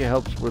 I think it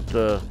helps with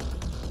the.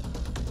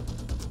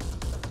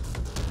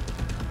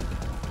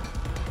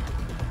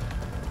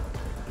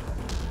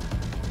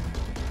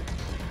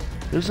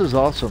 This is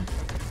awesome.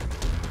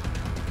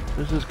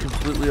 This is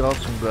completely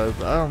awesome, guys.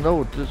 I don't know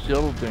what this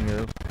yellow thing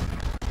is.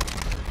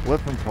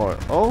 Weapon part.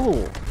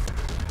 Oh!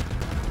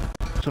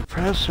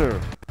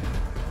 Suppressor.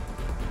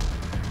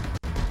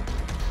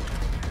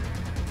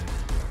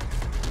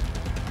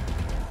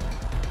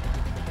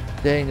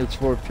 Dang, it's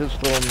for a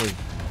pistol only.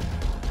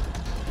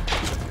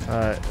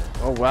 Alright.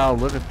 Oh wow,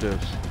 look at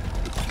this.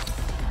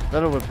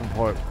 Another weapon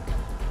part.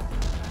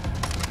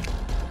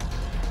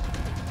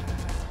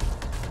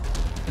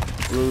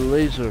 The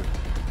laser.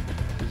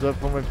 Is that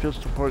for my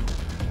pistol part?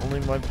 Only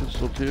my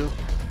pistol too?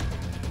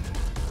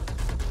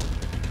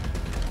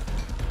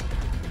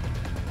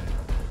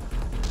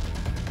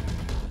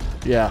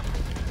 Yeah.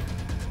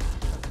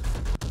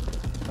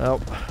 Well.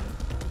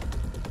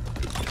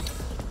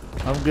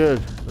 I'm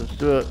good. Let's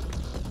do it.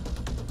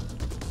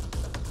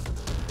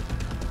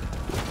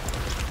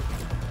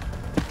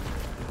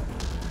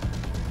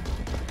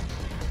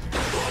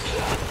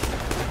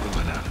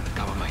 Moving out.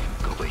 Cover me.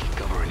 Copy.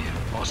 Covering you.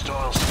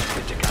 Hostiles.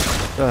 Get to cover.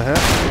 The heck?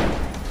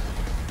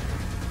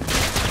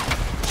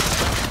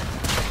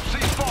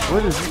 Who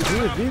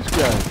are these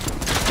guys?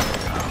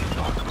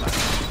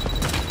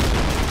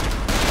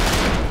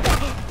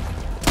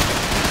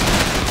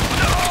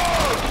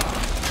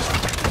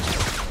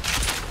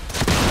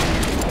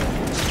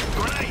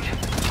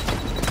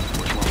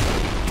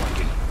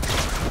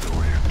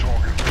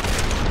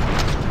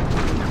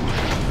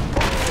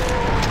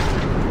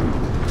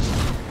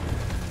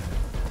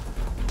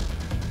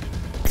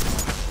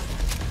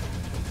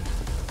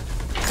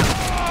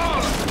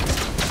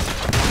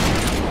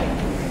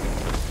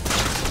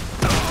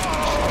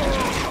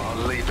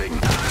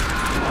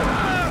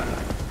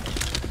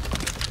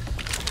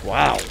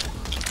 Wow.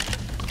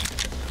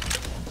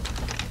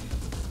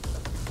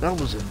 That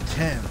was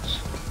intense.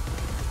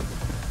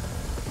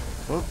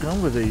 What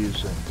gun were they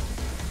using?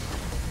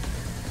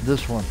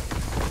 This one.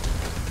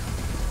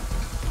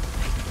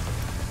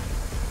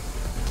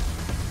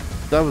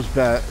 That was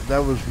bad. That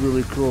was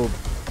really cool.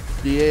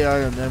 The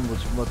AI on them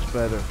was much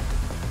better.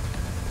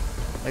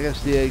 I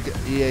guess the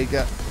AI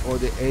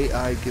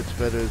gets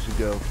better as you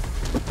go.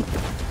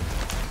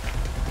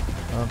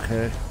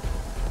 Okay.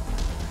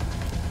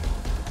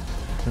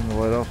 Turn the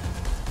light off.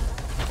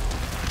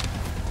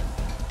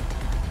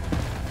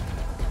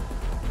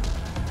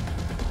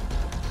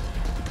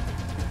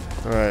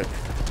 Alright.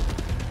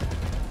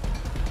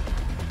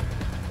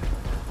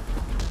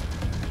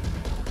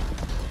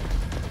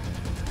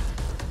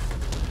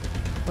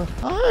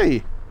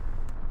 Hi!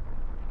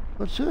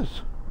 What's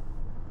this?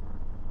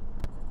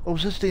 Oh,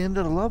 is this the end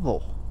of the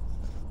level?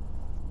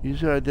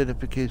 User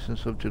identification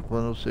subject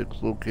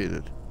 106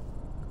 located.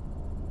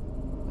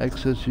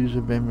 Access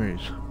user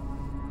memories.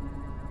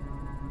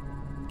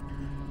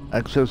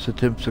 Access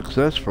attempt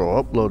successful.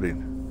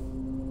 Uploading.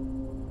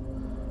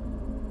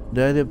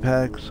 Data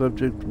pack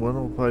subject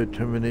 105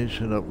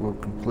 termination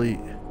upload complete.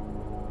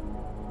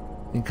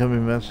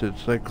 Incoming message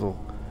cycle.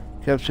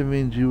 Capture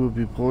means you will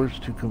be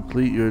forced to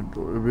complete your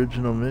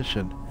original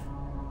mission.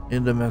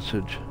 End the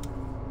message.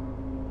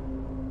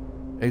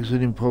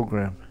 Exiting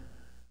program.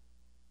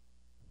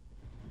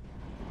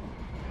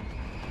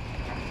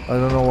 I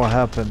don't know what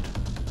happened.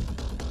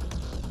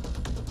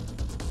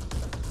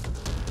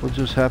 What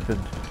just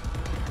happened?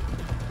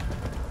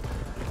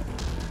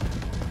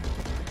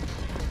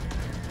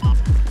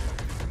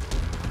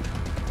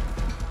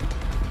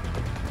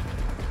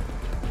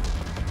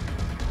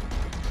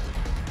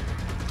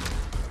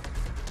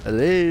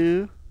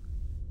 Hello?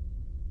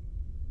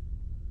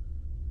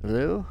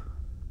 Hello?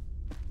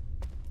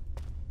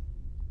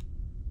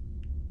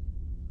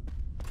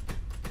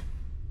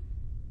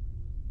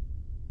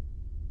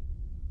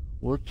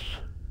 What's...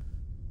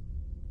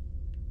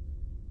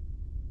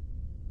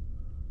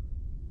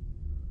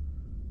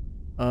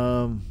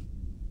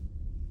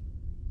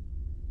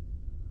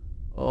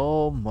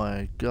 Oh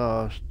my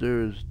gosh,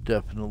 there is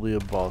definitely a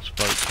boss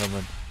fight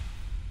coming.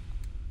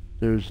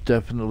 There's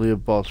definitely a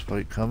boss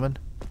fight coming.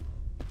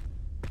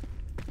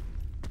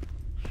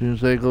 As soon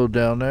as I go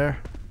down there.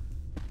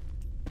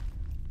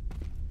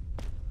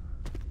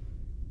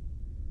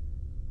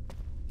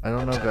 I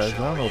don't know, guys. I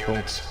don't know if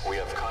I'm... We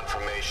have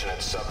confirmation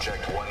that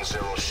subject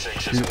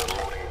 106 is in the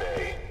loading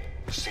bay.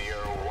 Sierra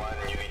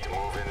 1, you need to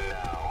move in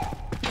now.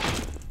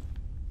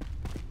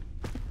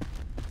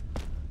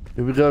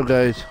 Here we go,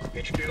 guys.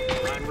 HQ,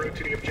 we're en route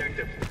to the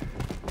objective.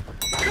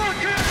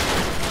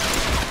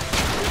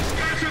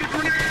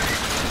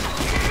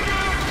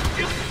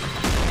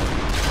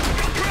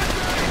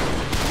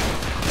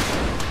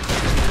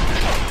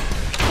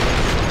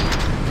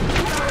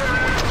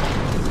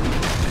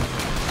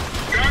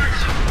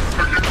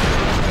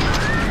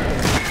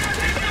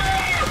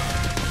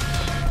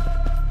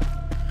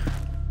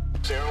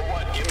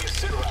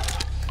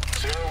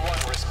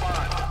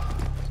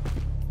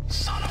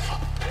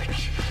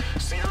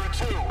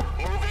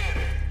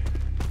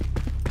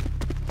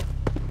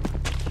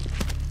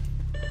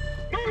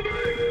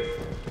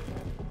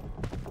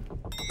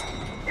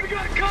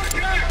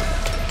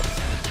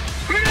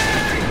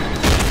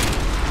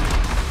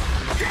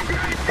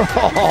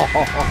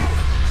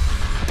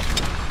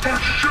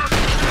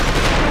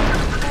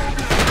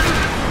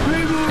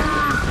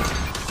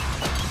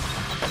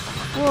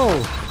 Whoa!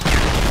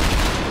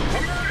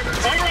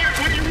 Alright,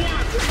 what do you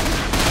want?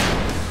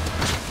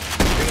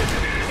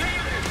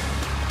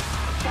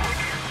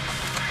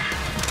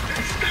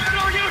 Stand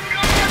on your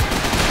gun!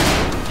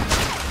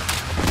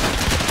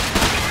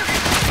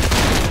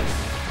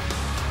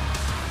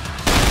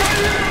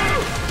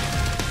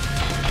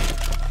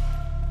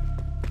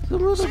 It's a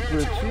little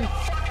glitchy.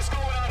 What is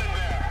going on in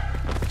there?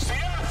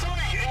 Sierra 3,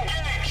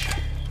 engage!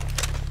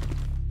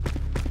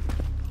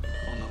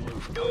 On the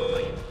move,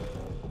 Tommy.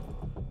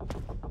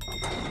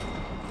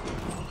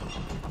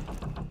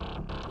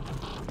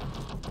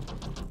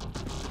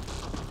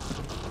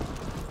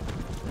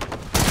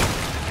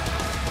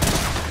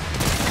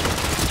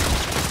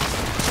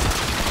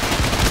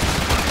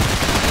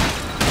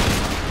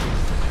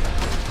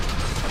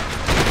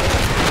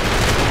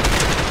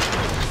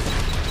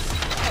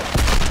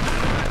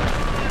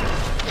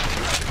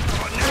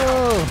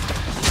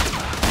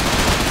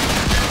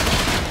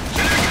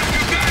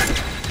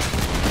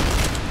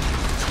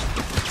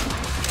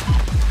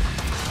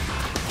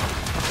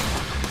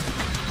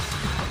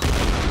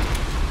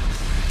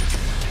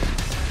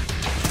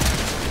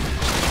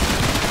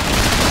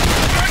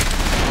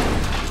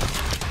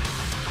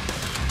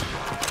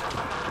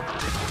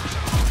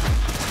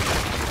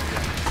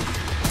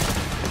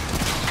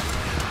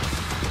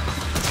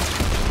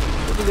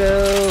 we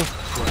go.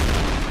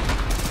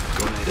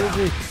 Go lay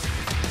down.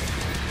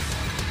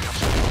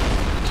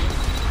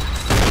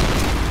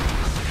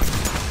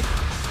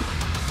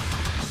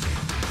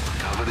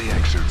 Cover the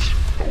exits.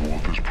 I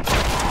want this.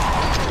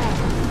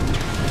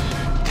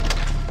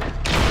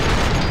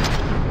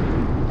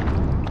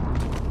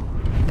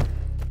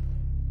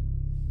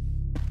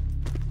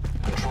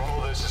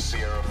 Control, this is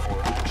Sierra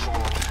 4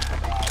 actual.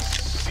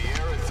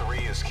 Sierra 3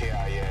 is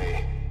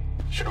KIA.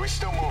 Should we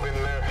still move in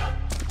there?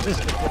 Please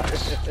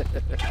advise. Get the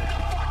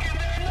fuck in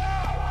there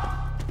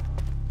now!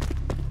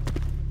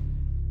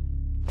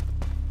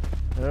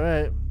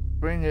 Alright,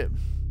 bring it.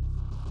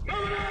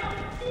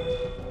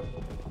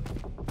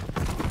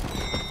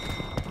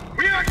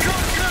 We are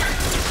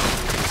contact!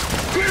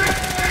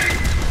 Grenade!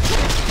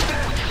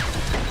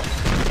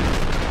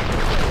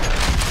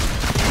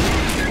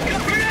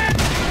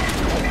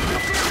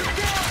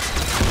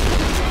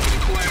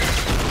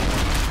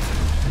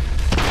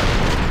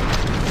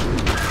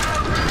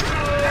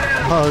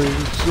 Oh, this is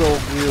so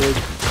good.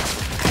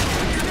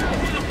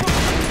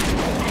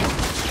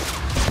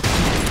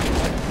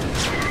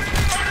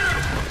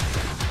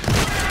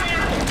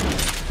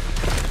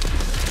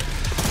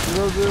 Get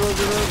up, get up,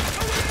 get up.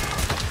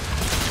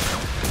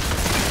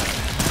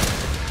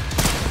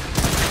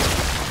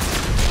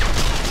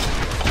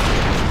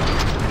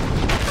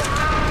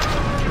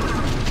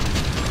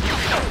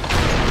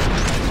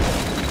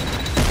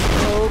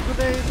 Oh,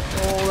 grenade.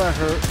 Oh, that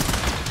hurt.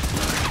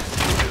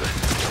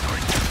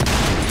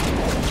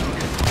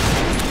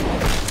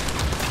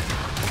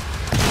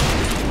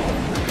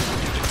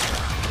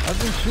 I've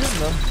been shooting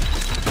them.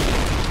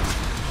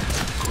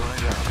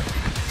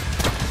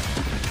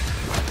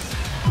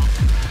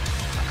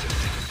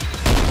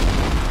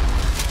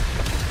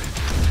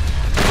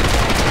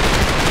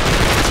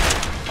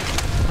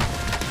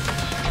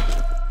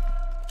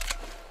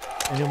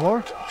 Any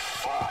more?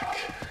 Fuck.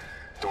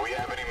 Do we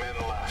have any men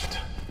left?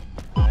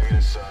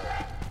 Negative, sir.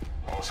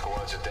 All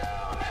squads are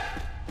down.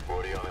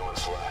 We're the only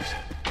ones left.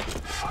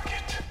 Fuck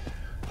it.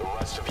 The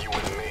rest of you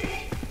and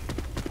me.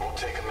 We'll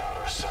take them out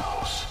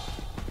ourselves.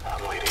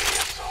 I'm leading the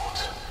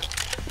assault.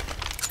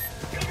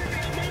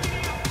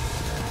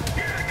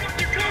 Yeah, got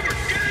you covered!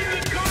 Get in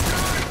the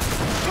contact!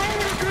 Throw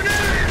a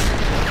grenade!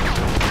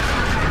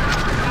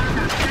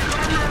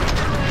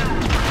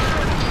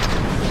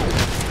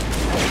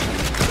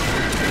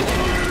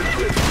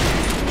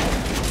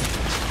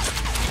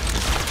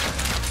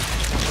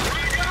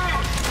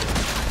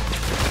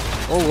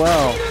 Oh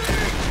wow.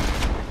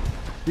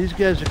 These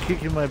guys are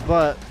kicking my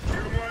butt.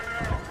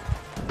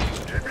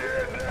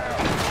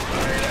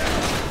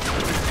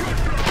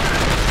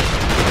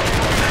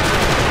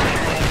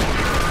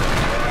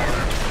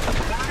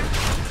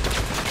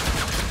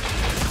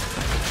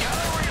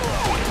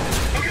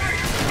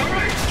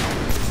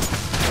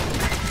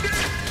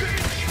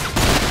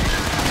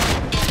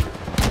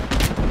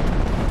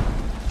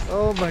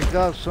 Oh my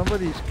god,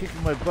 somebody's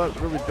kicking my butt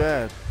really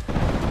bad.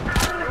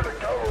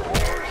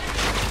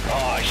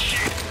 Oh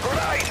shit!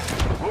 Grenade!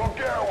 Look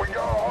out, we got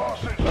a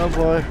hostage! Oh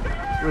boy,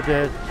 we're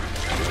dead.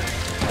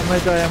 I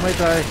might die, I might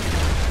die.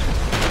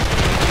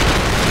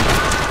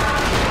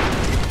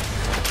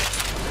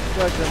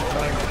 Shotgun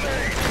time.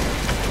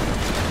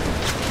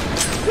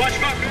 Watch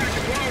my back,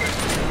 opponent!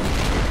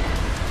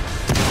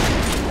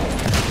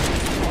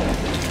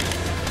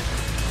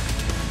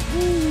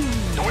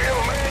 Do we have a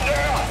man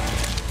down?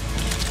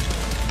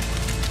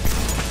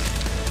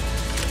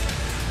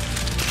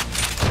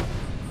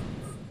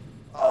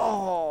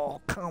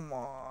 Oh, come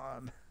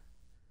on.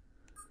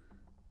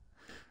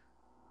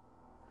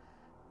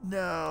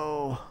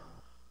 No.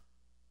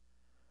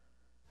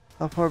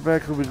 How far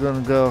back are we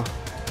gonna go?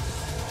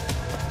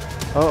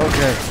 Oh,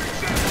 okay.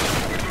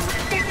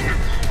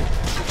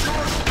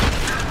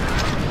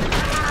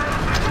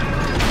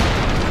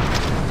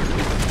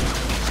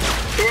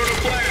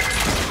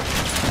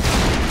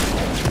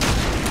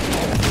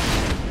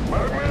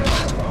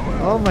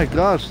 Oh my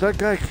gosh, that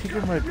guy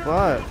kicking my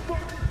butt.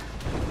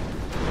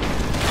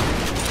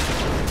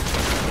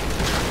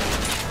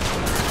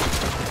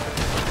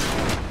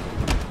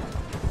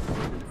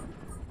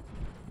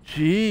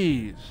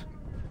 Jeez.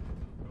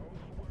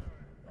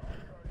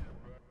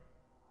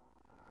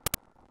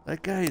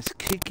 That guy is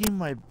kicking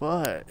my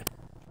butt.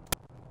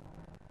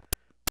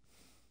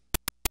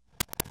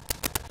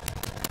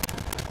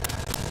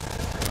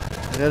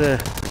 I gotta...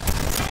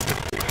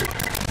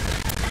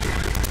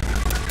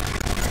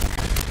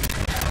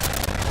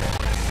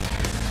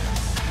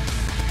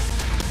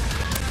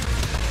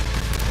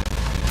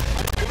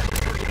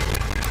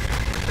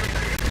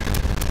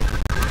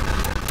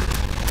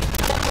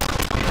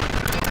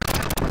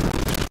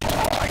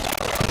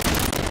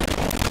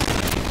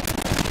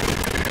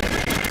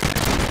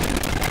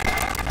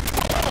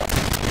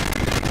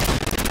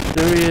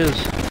 There he is.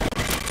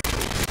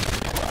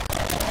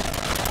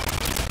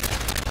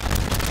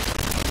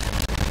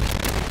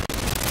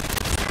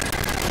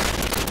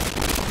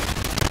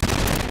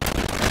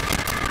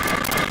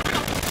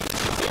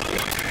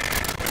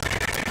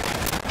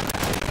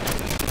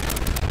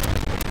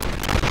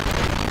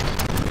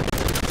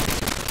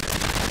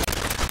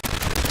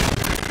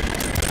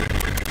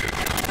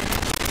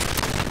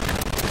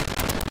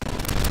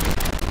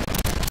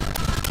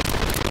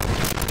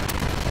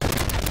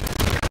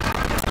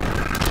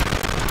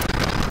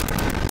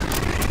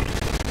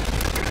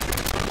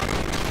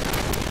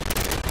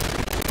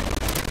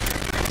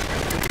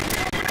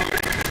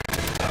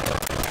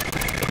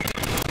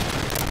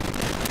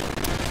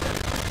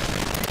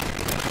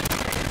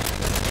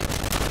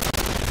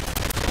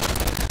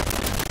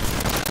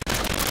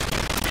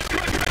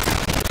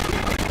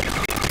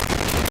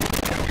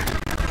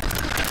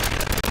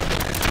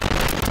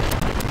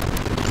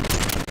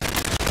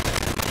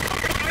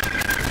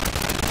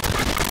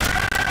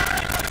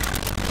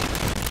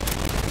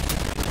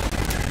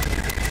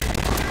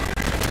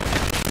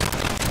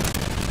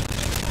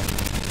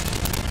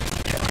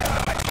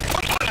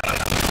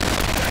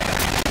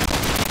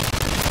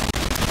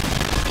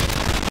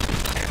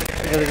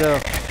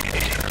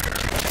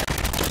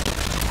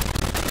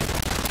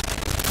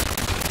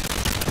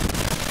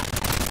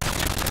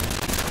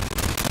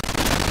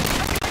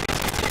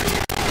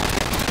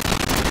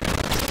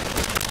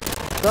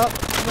 Stop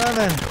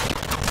running.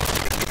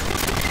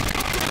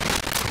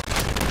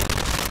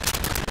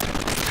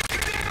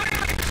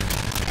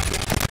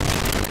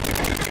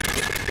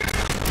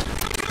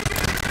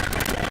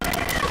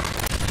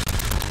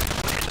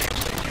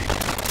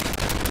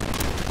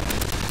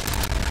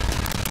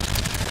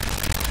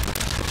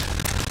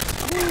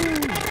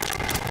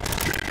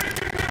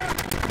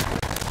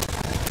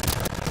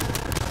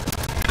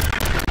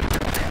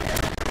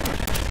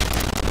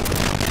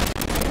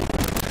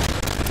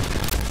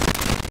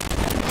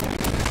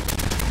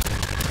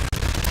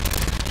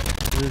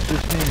 Is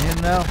this me and him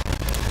now?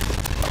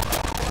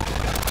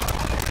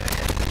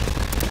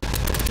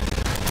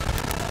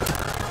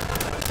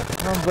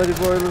 Come on, buddy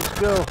boy, let's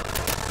go.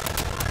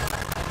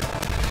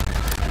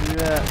 Where you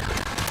at?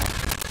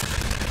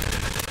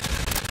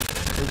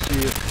 Let's see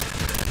you.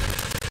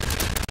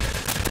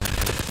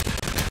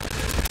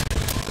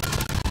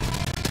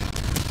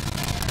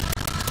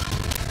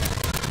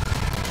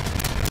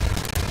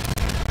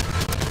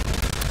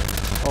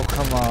 Oh,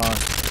 come on.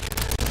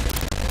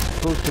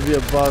 Supposed to be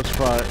a boss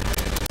fight.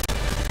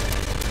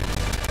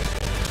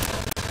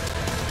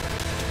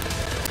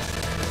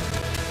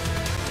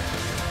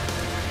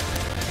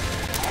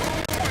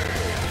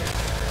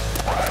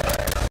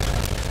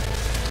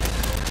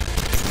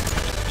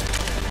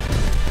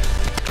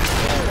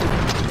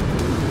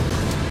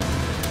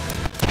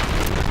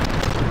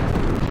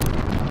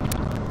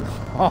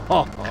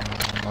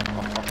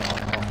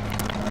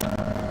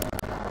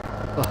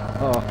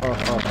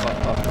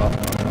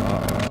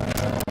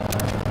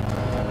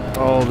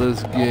 Oh,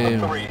 this game.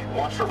 Alpha 3,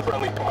 watch for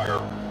friendly fire.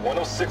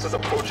 106 is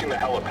approaching the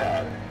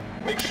helipad.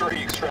 Make sure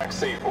he extracts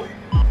safely.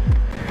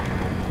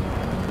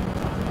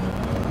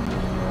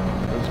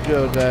 Let's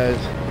go, guys.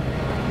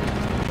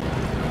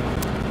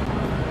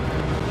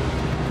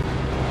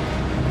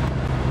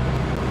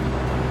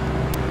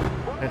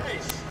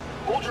 Nice.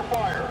 Hold your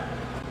fire.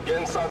 Get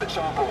inside the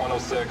chopper,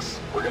 106.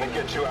 We're gonna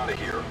get you out of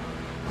here.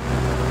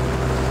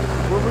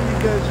 Where were you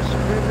guys just a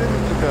few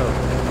minutes ago?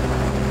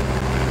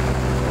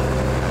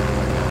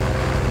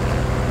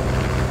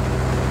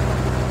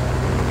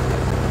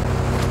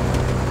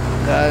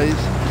 Guys,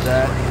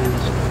 that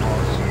is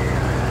awesome.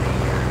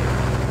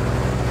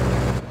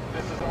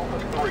 This is Alpha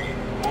 3,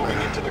 moving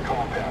into the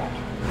compound.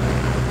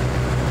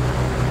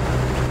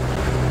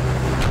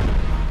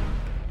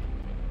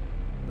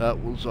 That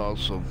was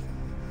awesome.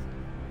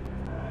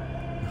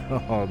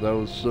 Oh, that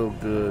was so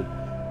good.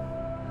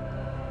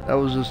 That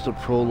was just the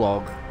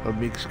prologue of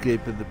me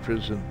escaping the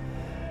prison.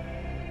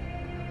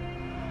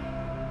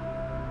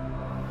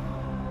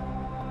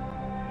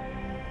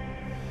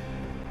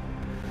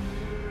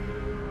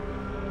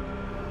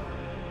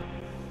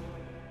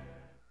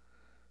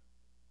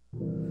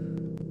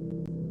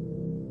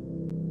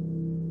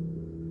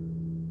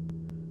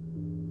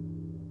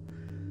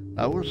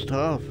 That was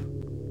tough.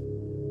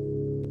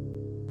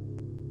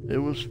 It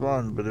was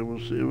fun, but it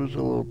was a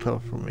little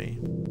tough for me.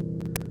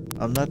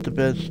 I'm not the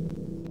best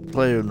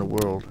player in the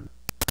world.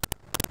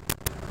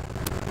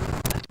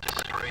 This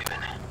is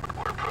Raven.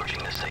 We're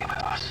approaching the safe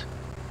house.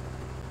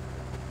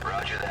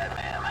 Roger that,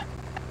 ma'am.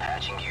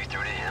 Patching you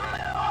through to him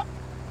now.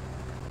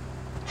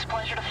 It's a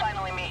pleasure to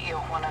finally meet you,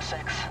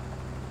 106.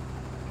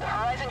 The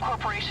Horizon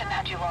Corporation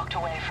had you locked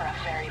away for a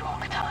very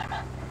long time.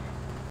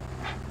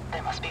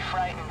 They must be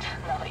frightened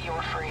now that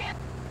you're free.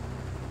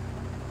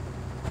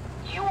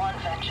 You want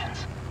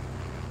vengeance.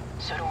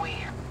 So do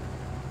we.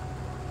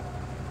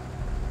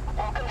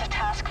 Welcome to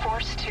Task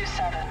Force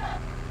 27.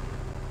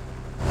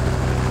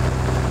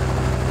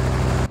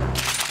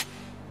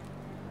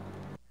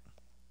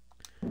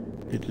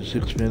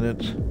 56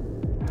 minutes.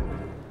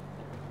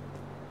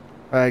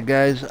 Alright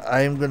guys, I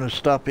am going to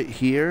stop it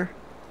here.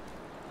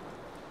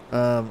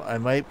 I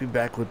might be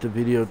back with the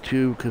video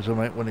too, because I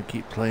might want to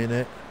keep playing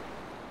it.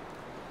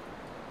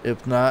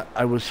 If not,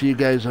 I will see you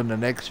guys on the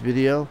next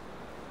video.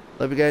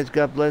 Love you guys,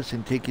 God bless,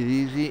 and take it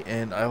easy.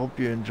 And I hope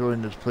you're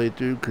enjoying this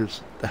playthrough,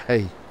 because,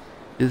 hey,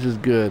 this is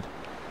good.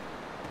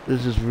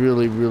 This is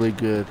really, really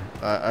good.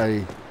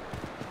 I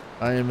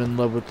am in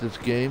love with this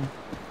game.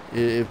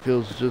 It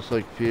feels just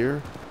like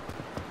F.E.A.R.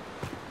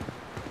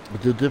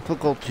 The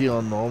difficulty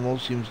on normal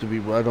seems to be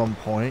right on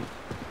point.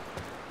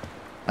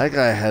 That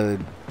guy had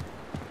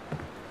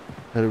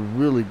a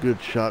really good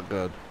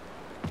shotgun.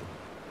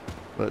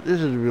 But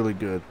this is really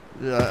good.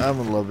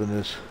 I'm loving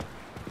this.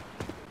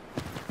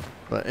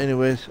 But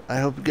anyways, I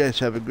hope you guys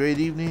have a great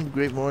evening,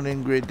 great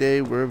morning, great day,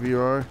 wherever you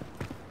are.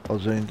 Oh,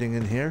 is there anything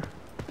in here?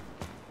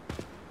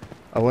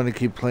 I want to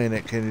keep playing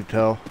it, can you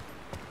tell?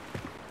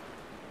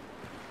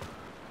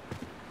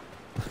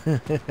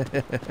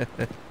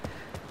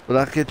 But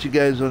I'll catch you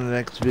guys on the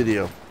next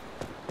video.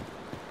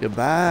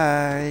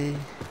 Goodbye.